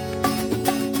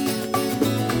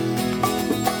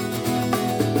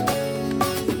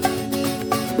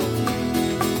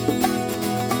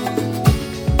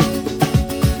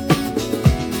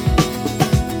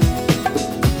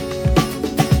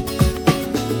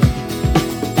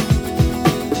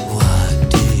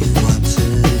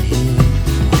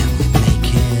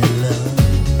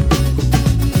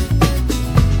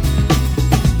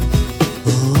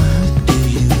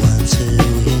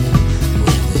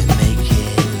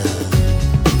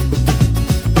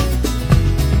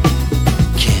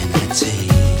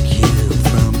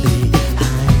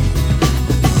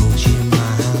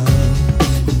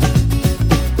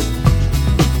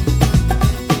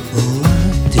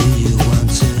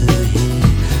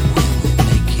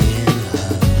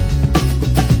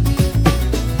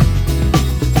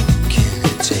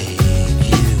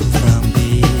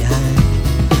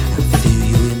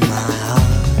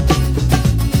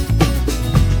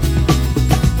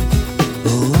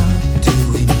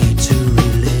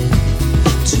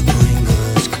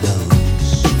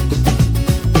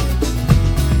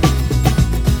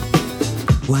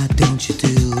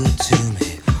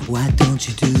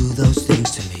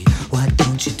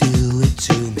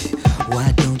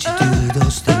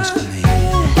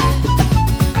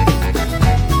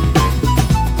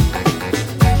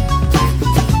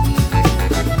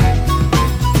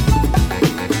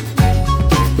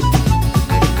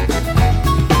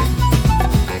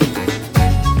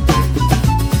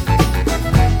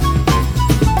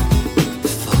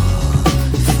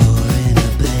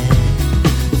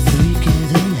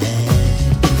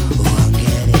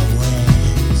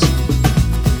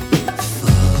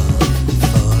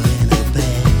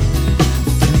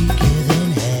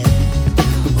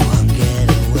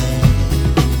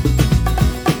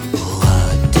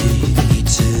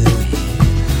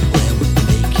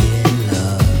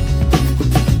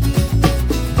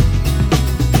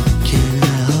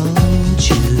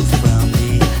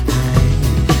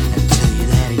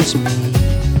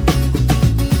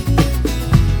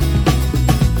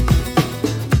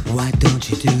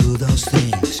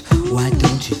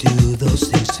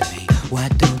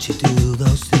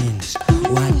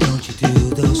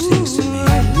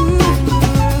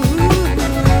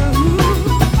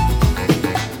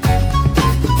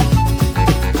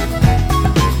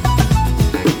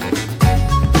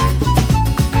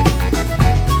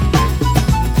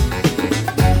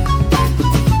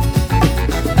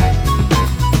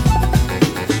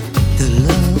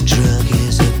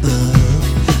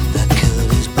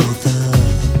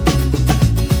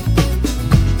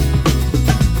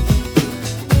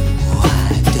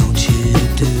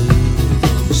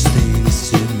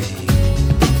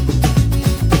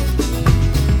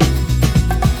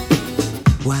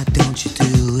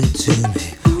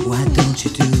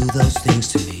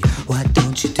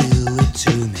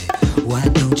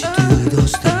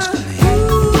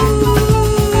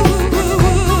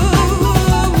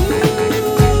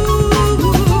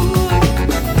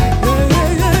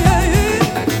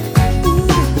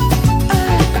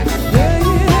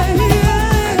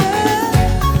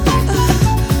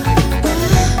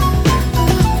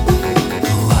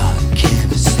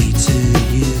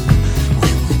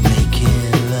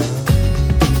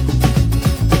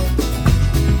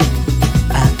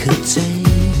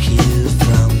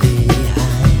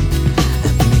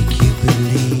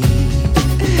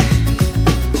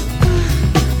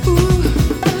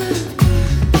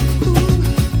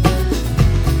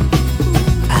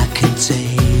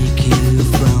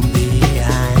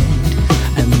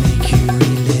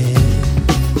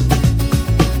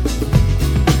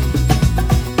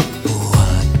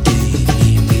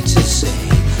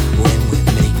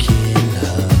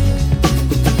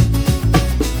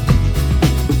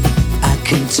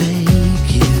 can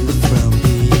take you from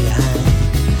behind,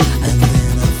 and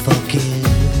then I forgive.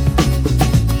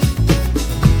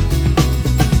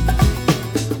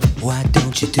 Why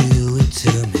don't you do it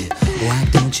to me? Why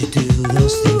don't you do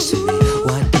those things to me?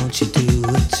 Why don't you do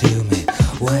it to me?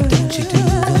 Why don't you do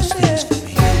those things for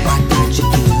me? Why don't you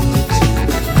do it to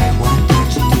me? Why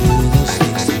don't you do those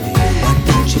things to me? Why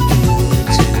don't you do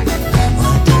it to me?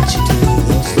 Why don't you do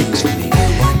those things for me?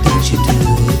 Why don't you do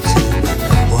it to me?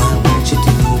 Why won't you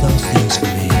do those things for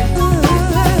me?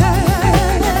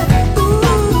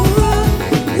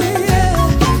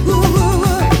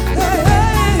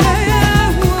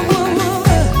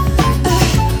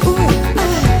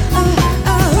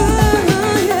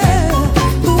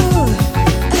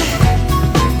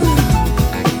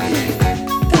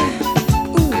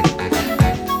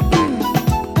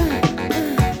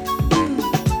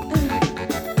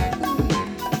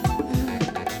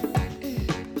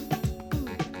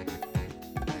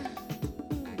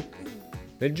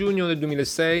 Nel giugno del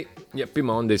 2006 gli Happy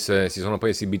Mondays si sono poi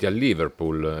esibiti a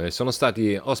Liverpool e sono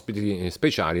stati ospiti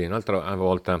speciali un'altra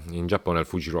volta in Giappone al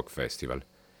Fuji Rock Festival.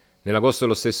 Nell'agosto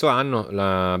dello stesso anno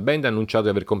la band ha annunciato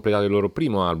di aver completato il loro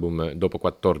primo album dopo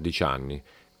 14 anni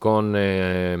con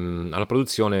alla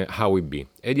produzione How We Be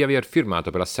e di aver firmato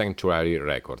per la Sanctuary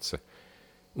Records.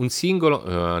 Un singolo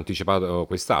anticipato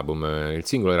quest'album, il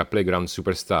singolo era Playground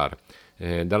Superstar,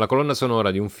 dalla colonna sonora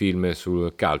di un film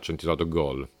sul calcio intitolato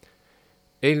Goal.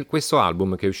 E questo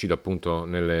album, che è uscito appunto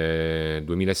nel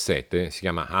 2007, si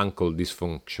chiama Uncle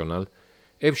Dysfunctional,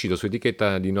 è uscito su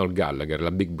etichetta di Noel Gallagher,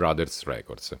 la Big Brothers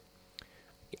Records.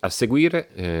 A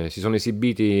seguire si sono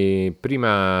esibiti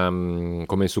prima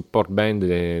come support band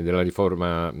della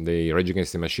riforma dei Rage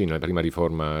Against the Machine, la prima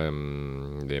riforma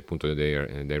appunto dei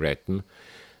Rhythm,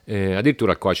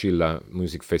 addirittura al Coachella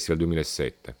Music Festival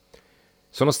 2007.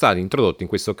 Sono stati introdotti in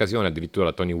questa occasione addirittura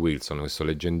da Tony Wilson, questo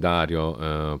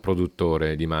leggendario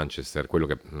produttore di Manchester, quello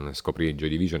che scoprì Joy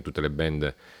Division e tutte le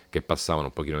band che passavano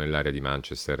un pochino nell'area di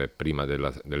Manchester prima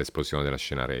dell'esplosione della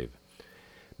scena rave.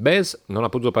 Bez non ha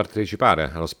potuto partecipare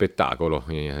allo spettacolo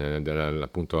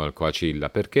appunto al Coachella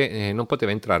perché non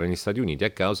poteva entrare negli Stati Uniti a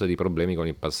causa di problemi con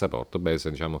il passaporto. Bez,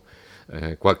 diciamo,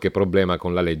 qualche problema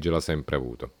con la legge l'ha sempre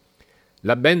avuto.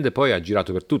 La band poi ha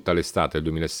girato per tutta l'estate del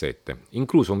 2007,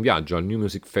 incluso un viaggio al New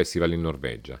Music Festival in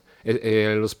Norvegia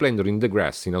e lo Splendor in the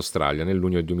Grass in Australia nel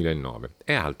luglio del 2009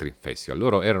 e altri festival.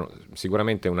 Loro erano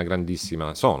sicuramente sono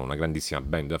una grandissima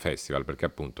band da festival perché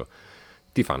appunto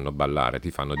ti fanno ballare, ti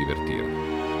fanno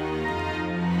divertire.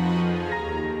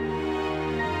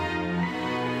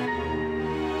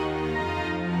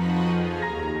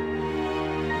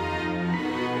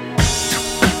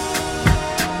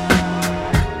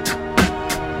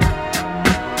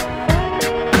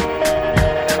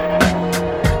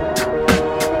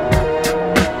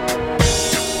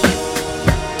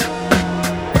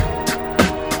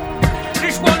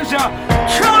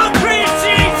 Concrete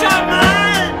teacher,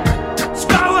 man!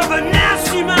 Skull of a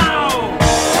nasty mouth!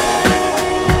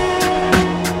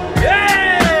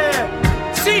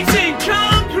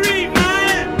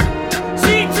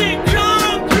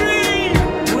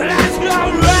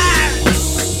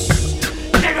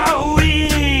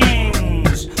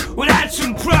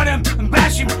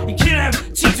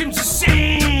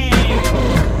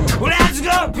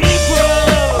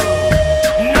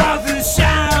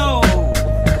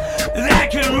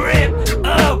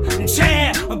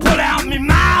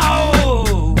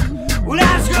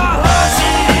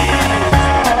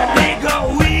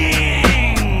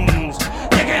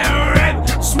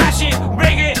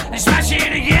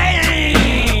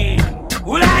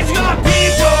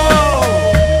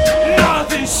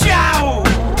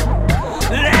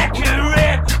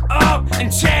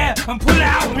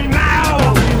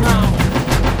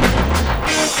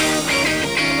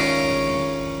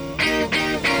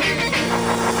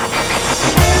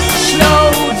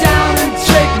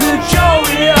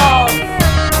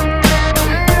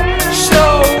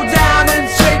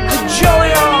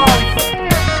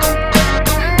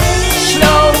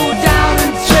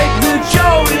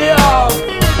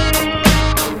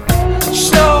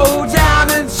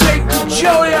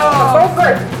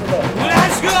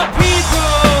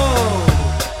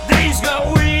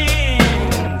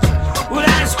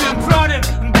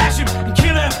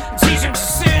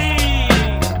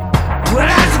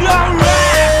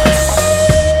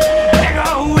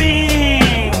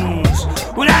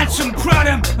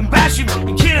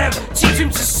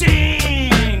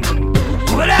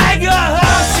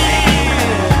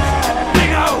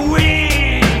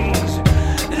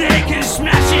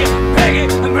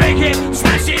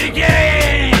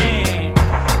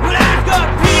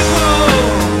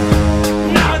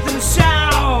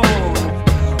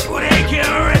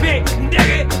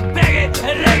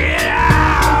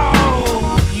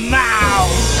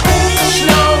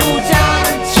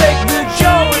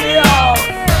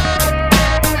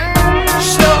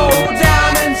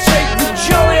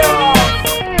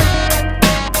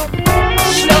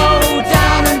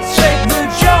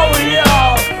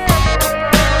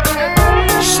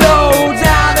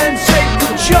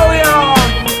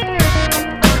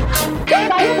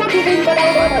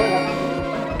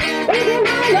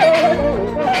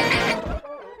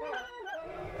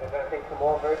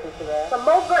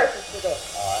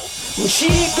 Well, she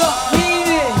got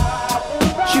meaning.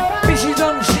 She pisses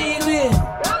on the ceiling.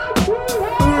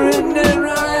 We're in the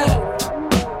riot.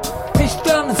 Pissed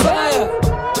on the fire.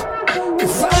 The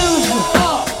fire was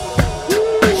hot,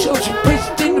 so she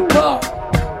pissed in the pot.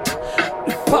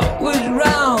 The pot was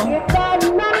round.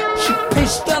 She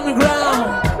pissed on the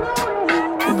ground.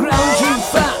 The ground was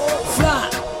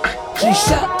flat. She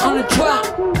sat on a twat.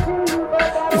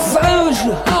 The fire was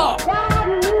hot,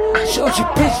 so she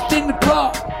pissed in the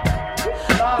pot.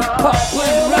 The pot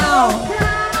was round.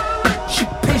 She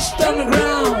pissed on the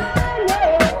ground.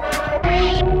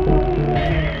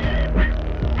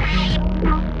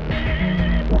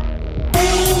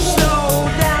 Slow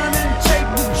down and take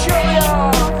the joy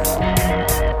off.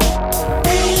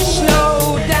 Slow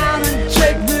down and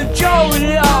take the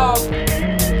joy off.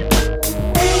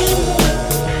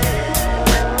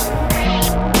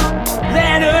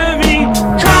 Let her eat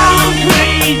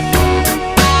concrete.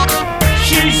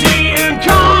 She's eating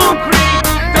concrete.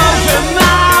 Those are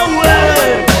my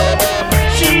words.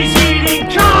 She's eating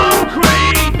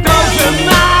concrete. Those are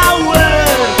my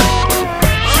words.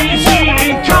 She's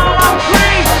eating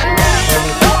concrete.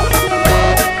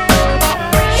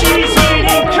 She's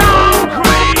eating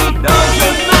concrete. Those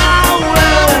are my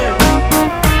words.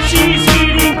 She's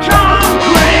eating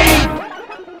concrete.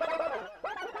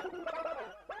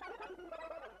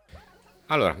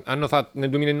 Allora, nel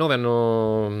 2009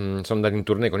 sono andati in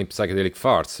tournée con i Psychedelic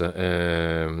Furs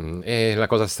e la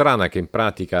cosa strana è che in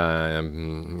pratica,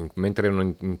 mentre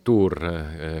erano in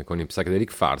tour con i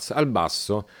Psychedelic Furs, al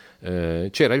basso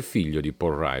c'era il figlio di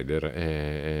Paul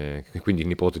Ryder, quindi il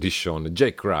nipote di Sean,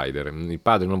 Jake Ryder. Il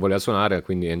padre non voleva suonare,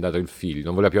 quindi è andato il figlio,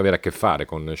 non voleva più avere a che fare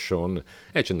con Sean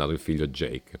e c'è andato il figlio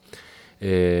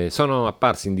Jake. Sono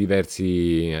apparsi in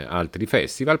diversi altri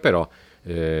festival, però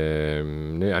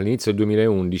all'inizio del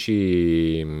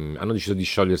 2011 hanno deciso di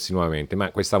sciogliersi nuovamente,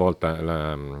 ma questa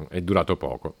volta è durato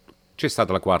poco. C'è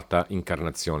stata la quarta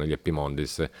incarnazione di Happy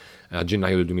Mondays a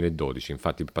gennaio del 2012,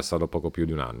 infatti è passato poco più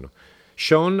di un anno.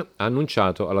 Sean ha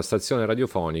annunciato alla stazione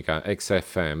radiofonica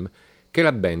XFM che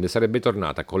la band sarebbe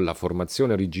tornata con la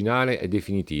formazione originale e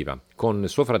definitiva, con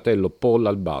suo fratello Paul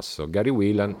al basso, Gary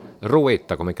Whelan,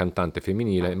 Rowetta come cantante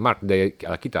femminile, Mark Day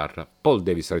alla chitarra, Paul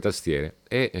Davis alle tastiere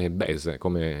e Bez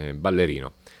come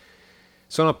ballerino.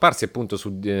 Sono apparsi appunto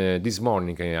su This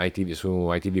Morning su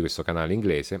ITV, questo canale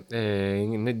inglese.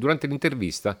 Durante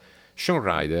l'intervista Sean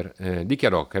Ryder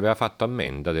dichiarò che aveva fatto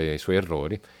ammenda dei suoi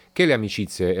errori, che le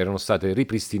amicizie erano state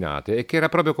ripristinate e che era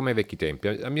proprio come ai vecchi tempi.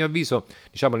 A mio avviso,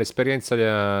 diciamo,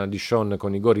 l'esperienza di Sean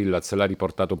con i Gorillaz l'ha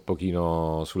riportato un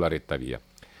pochino sulla retta via.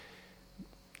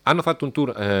 Hanno fatto un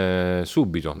tour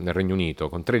subito nel Regno Unito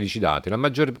con 13 date. La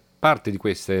maggior parte di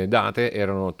queste date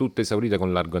erano tutte esaurite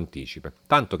con largo anticipo,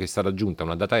 tanto che è stata aggiunta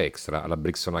una data extra alla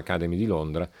Brixton Academy di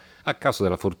Londra a causa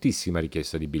della fortissima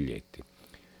richiesta di biglietti.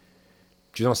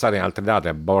 Ci sono state altre date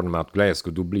a Bournemouth,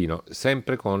 Glasgow, Dublino,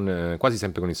 quasi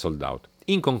sempre con il sold out.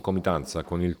 In concomitanza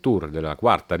con il tour della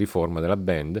quarta riforma della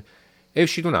band è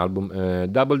uscito un album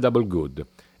Double Double Good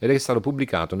ed è stato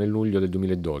pubblicato nel luglio del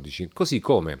 2012, così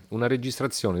come una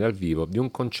registrazione dal vivo di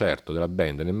un concerto della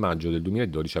band nel maggio del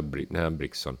 2012 a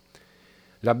Brixton.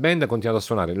 La band ha continuato a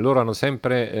suonare, loro hanno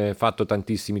sempre fatto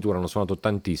tantissimi tour, hanno suonato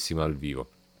tantissimo dal vivo.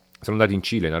 Sono andati in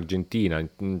Cile, in Argentina,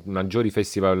 in maggiori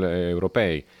festival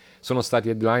europei. Sono stati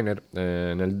headliner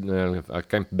al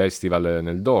Camp Festival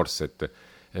nel Dorset.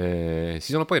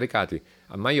 Si sono poi recati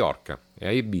a Maiorca e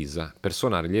a Ibiza per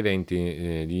suonare gli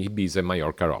eventi di Ibiza e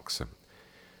Mallorca Rocks.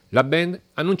 La band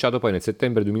ha annunciato poi nel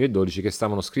settembre 2012 che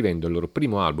stavano scrivendo il loro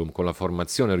primo album con la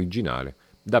formazione originale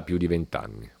da più di 20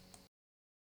 anni.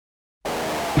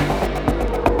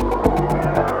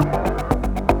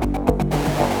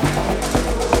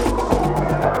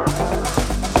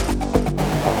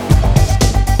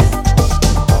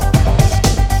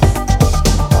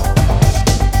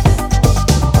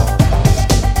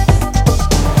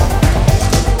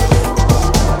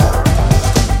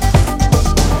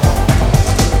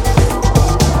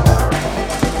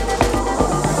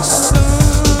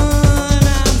 Soon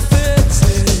I'm 30.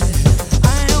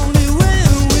 I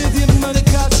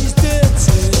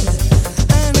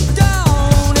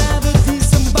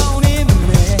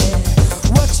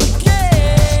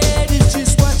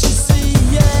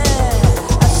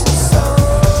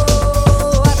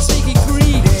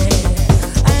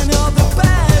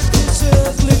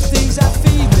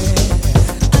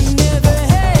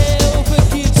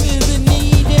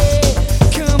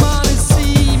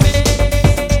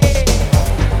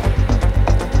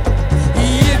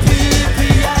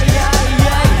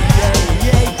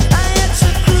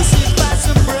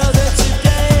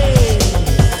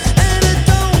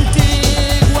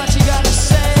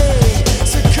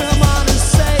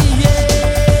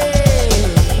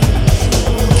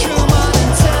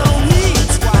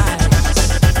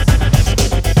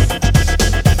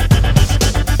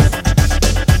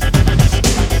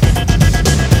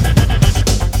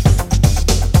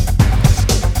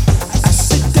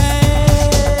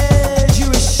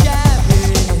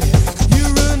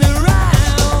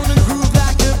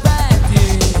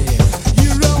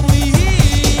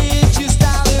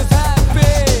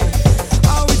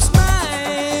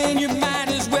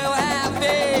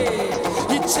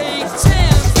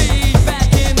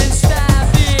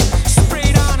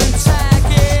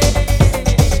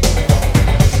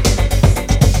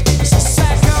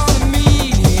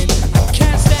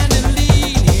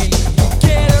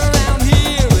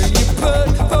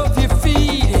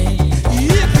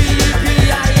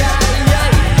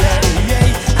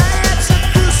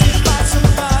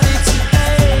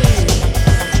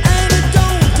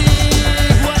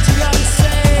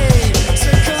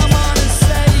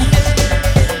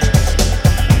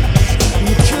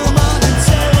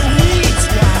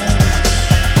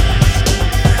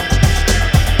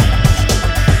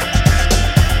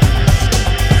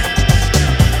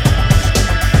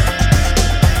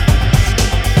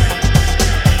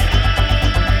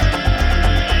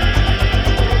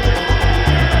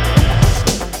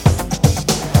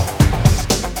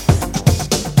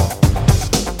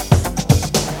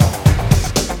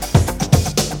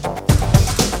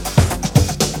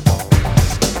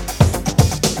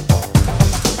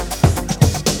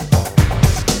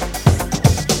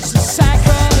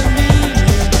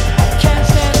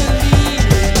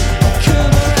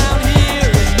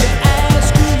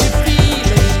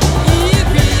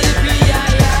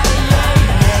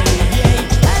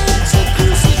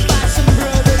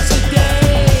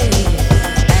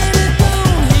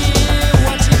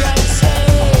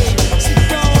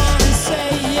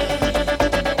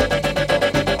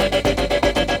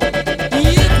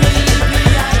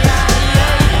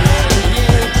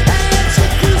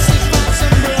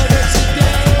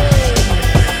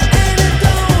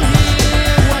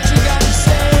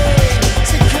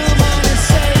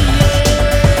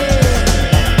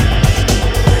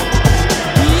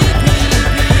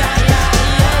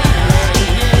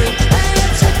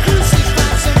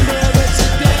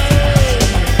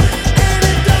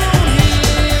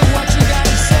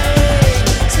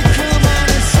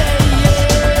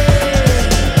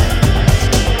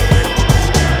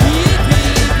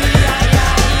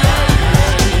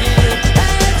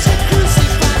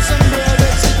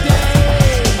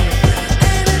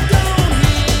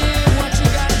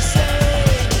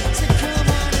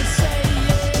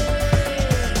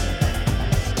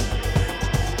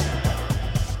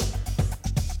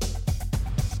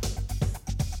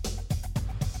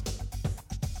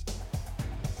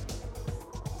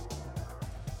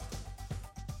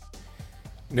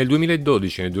Nel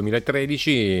 2012 e nel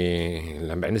 2013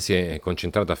 la band si è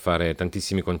concentrata a fare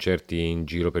tantissimi concerti in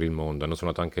giro per il mondo, hanno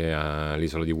suonato anche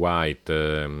all'isola di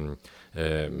White,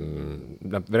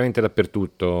 veramente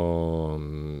dappertutto,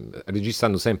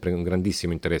 registrando sempre un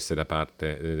grandissimo interesse da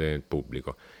parte del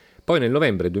pubblico. Poi nel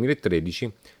novembre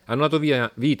 2013 hanno dato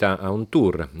vita a un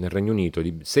tour nel Regno Unito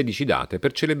di 16 date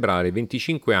per celebrare i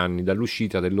 25 anni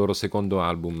dall'uscita del loro secondo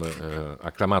album,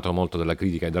 acclamato molto dalla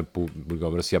critica e dal pubblico,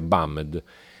 ovvero sia Bummed.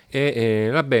 E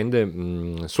la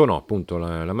band suonò appunto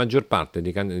la maggior parte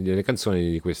delle canzoni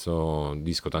di questo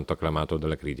disco tanto acclamato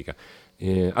dalla critica.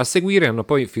 A seguire hanno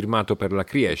poi firmato per la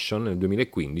Creation nel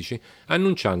 2015,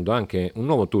 annunciando anche un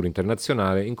nuovo tour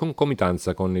internazionale in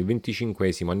concomitanza con il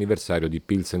 25esimo anniversario di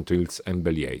Pills and Thrills and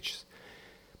Bellyaches.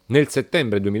 Nel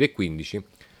settembre 2015,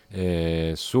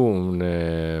 su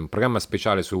un programma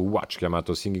speciale su Watch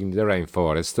chiamato Singing in the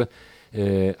Rainforest,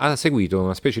 ha seguito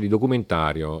una specie di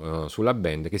documentario sulla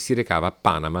band che si recava a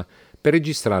Panama per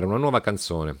registrare una nuova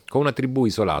canzone con una tribù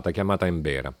isolata chiamata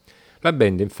Embera. La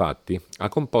band infatti ha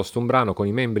composto un brano con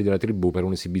i membri della tribù per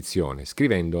un'esibizione,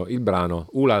 scrivendo il brano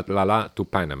Ula La La to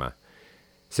Panama.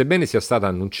 Sebbene sia stata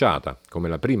annunciata come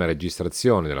la prima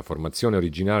registrazione della formazione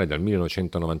originale dal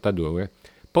 1992,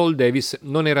 Paul Davis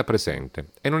non era presente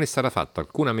e non è stata fatta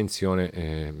alcuna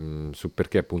menzione su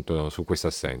perché appunto su questa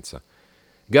assenza.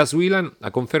 Gus Whelan ha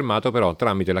confermato però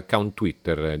tramite l'account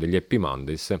Twitter degli Happy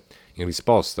Mondays, in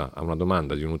risposta a una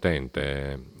domanda di un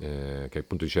utente che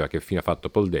appunto diceva che fine ha fatto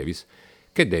Paul Davis,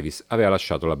 che Davis aveva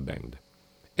lasciato la band.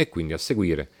 E quindi a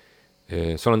seguire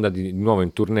sono andati di nuovo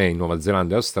in tournée in Nuova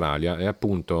Zelanda e Australia e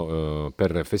appunto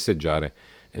per festeggiare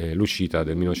l'uscita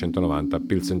del 1990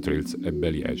 Pills and Thrills e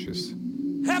Bellyaches.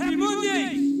 Happy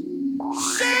Monday!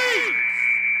 Say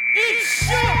it's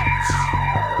short!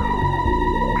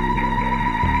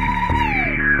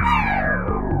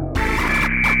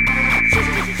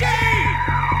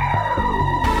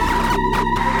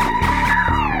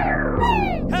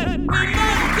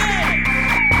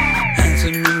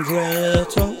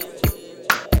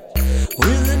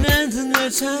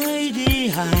 Tidy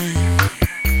high,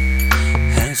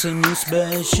 handsome and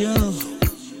special,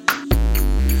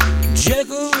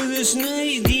 Jekyll with his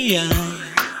snakey eye.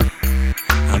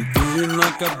 I'm feeling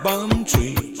like a bum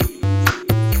tree,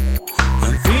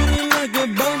 I'm feeling like a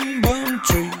bum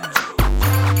tree,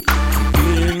 I'm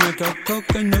feeling like a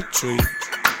coconut tree,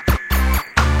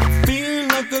 feeling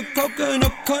like a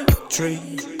coconut country.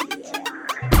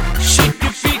 Shake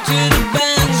your feet to the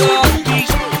band, beat.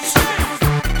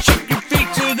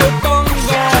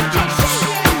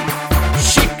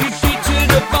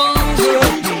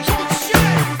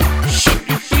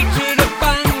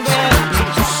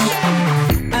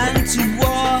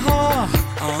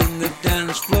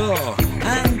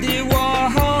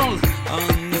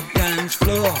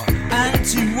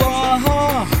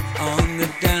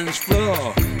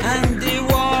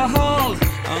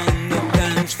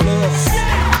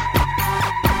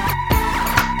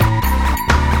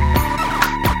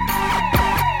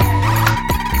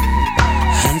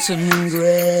 And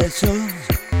Gretel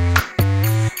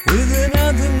with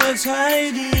another that's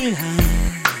hiding high.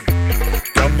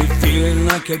 Got me feeling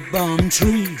like a bum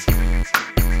tree,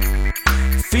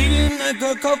 feeling like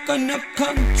a coconut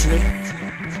country.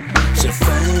 It's a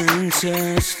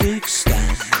fantastic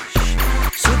stash,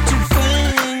 such a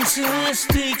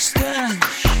fantastic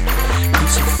stash.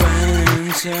 It's a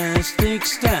fantastic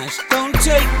stash. Don't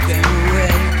take them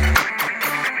away,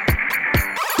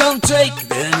 don't take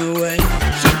them away.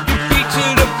 To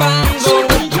the bongo,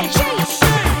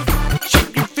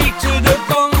 shake your feet to the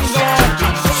bongo,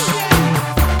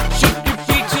 shake your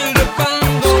feet to the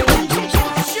bongo,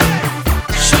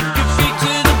 shake your feet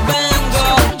to the bongo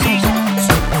beat.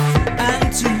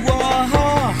 Andy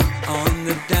Warhol on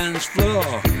the dance floor,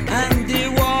 Andy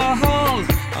Warhol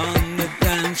on the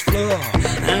dance floor,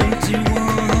 Andy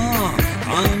Warhol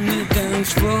on the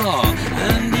dance floor,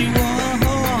 Andy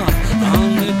Warhol on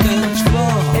the dance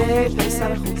floor. Hey,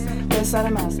 پسر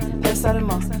مست، پسر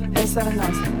ماست، پسر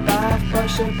ناز، برف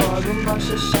باشه، بارون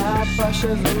باشه، شب باشه،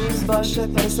 روز باشه،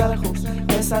 پسر خوب،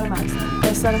 پسر مست،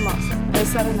 پسر ماست،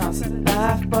 پسر ناز،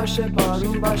 برف باشه،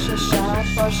 بارون باشه، شب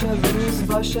باشه، روز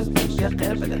باشه، بیا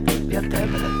قیر بده، بیا قیر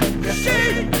بده، بیا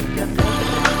قیر بده، بیا قیر بده.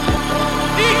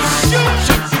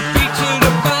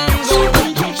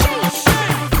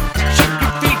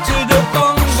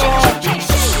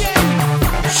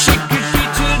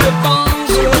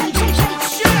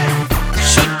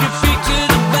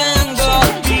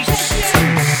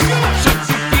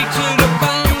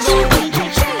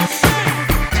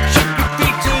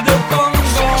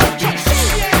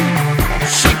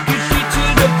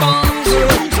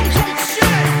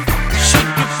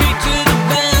 Shake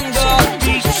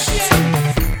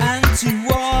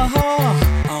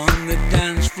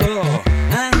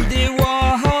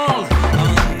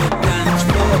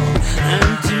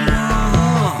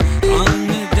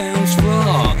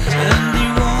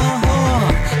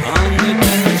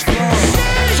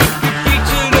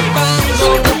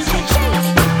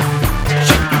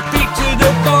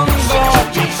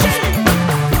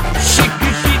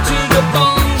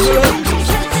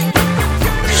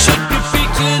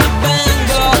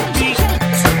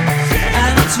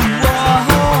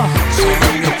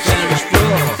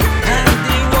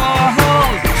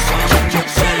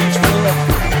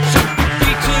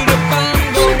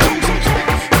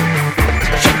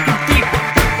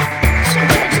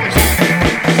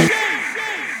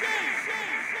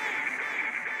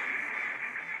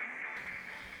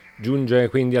Giunge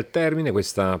quindi al termine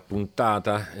questa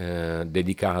puntata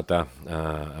dedicata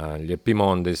agli Happy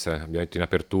Mondays. Abbiamo detto in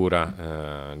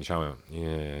apertura, diciamo,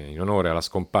 in onore alla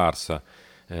scomparsa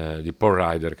di Paul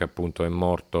Ryder, che appunto è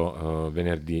morto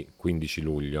venerdì 15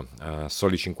 luglio a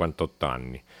soli 58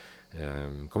 anni.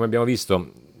 Come abbiamo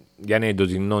visto, di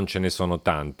aneddoti non ce ne sono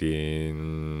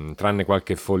tanti, tranne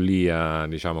qualche follia,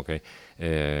 diciamo che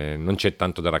non c'è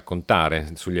tanto da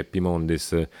raccontare sugli Happy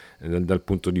Mondays dal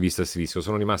punto di vista stilistico.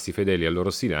 Sono rimasti fedeli al loro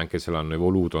stile, anche se l'hanno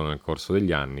evoluto nel corso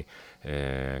degli anni,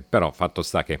 però fatto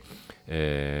sta che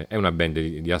è una band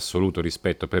di assoluto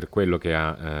rispetto per quello che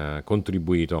ha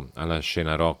contribuito alla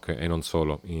scena rock e non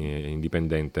solo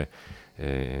indipendente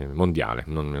mondiale.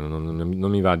 Non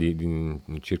mi va di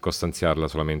circostanziarla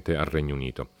solamente al Regno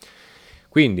Unito.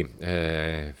 Quindi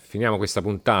finiamo questa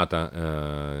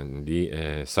puntata di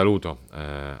saluto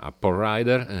a Paul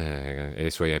Ryder e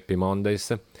i suoi Happy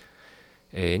Mondays.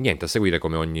 E niente, a seguire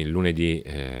come ogni lunedì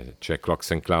c'è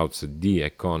Clocks and Clouds di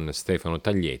e con Stefano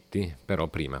Taglietti, però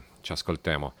prima ci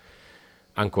ascoltiamo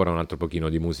ancora un altro pochino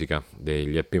di musica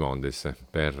degli Happy Mondays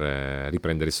per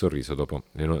riprendere il sorriso dopo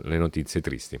le notizie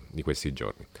tristi di questi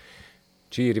giorni.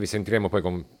 Ci risentiremo poi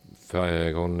con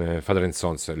Father and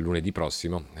Sons lunedì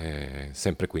prossimo,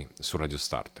 sempre qui su Radio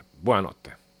Start.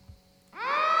 Buonanotte.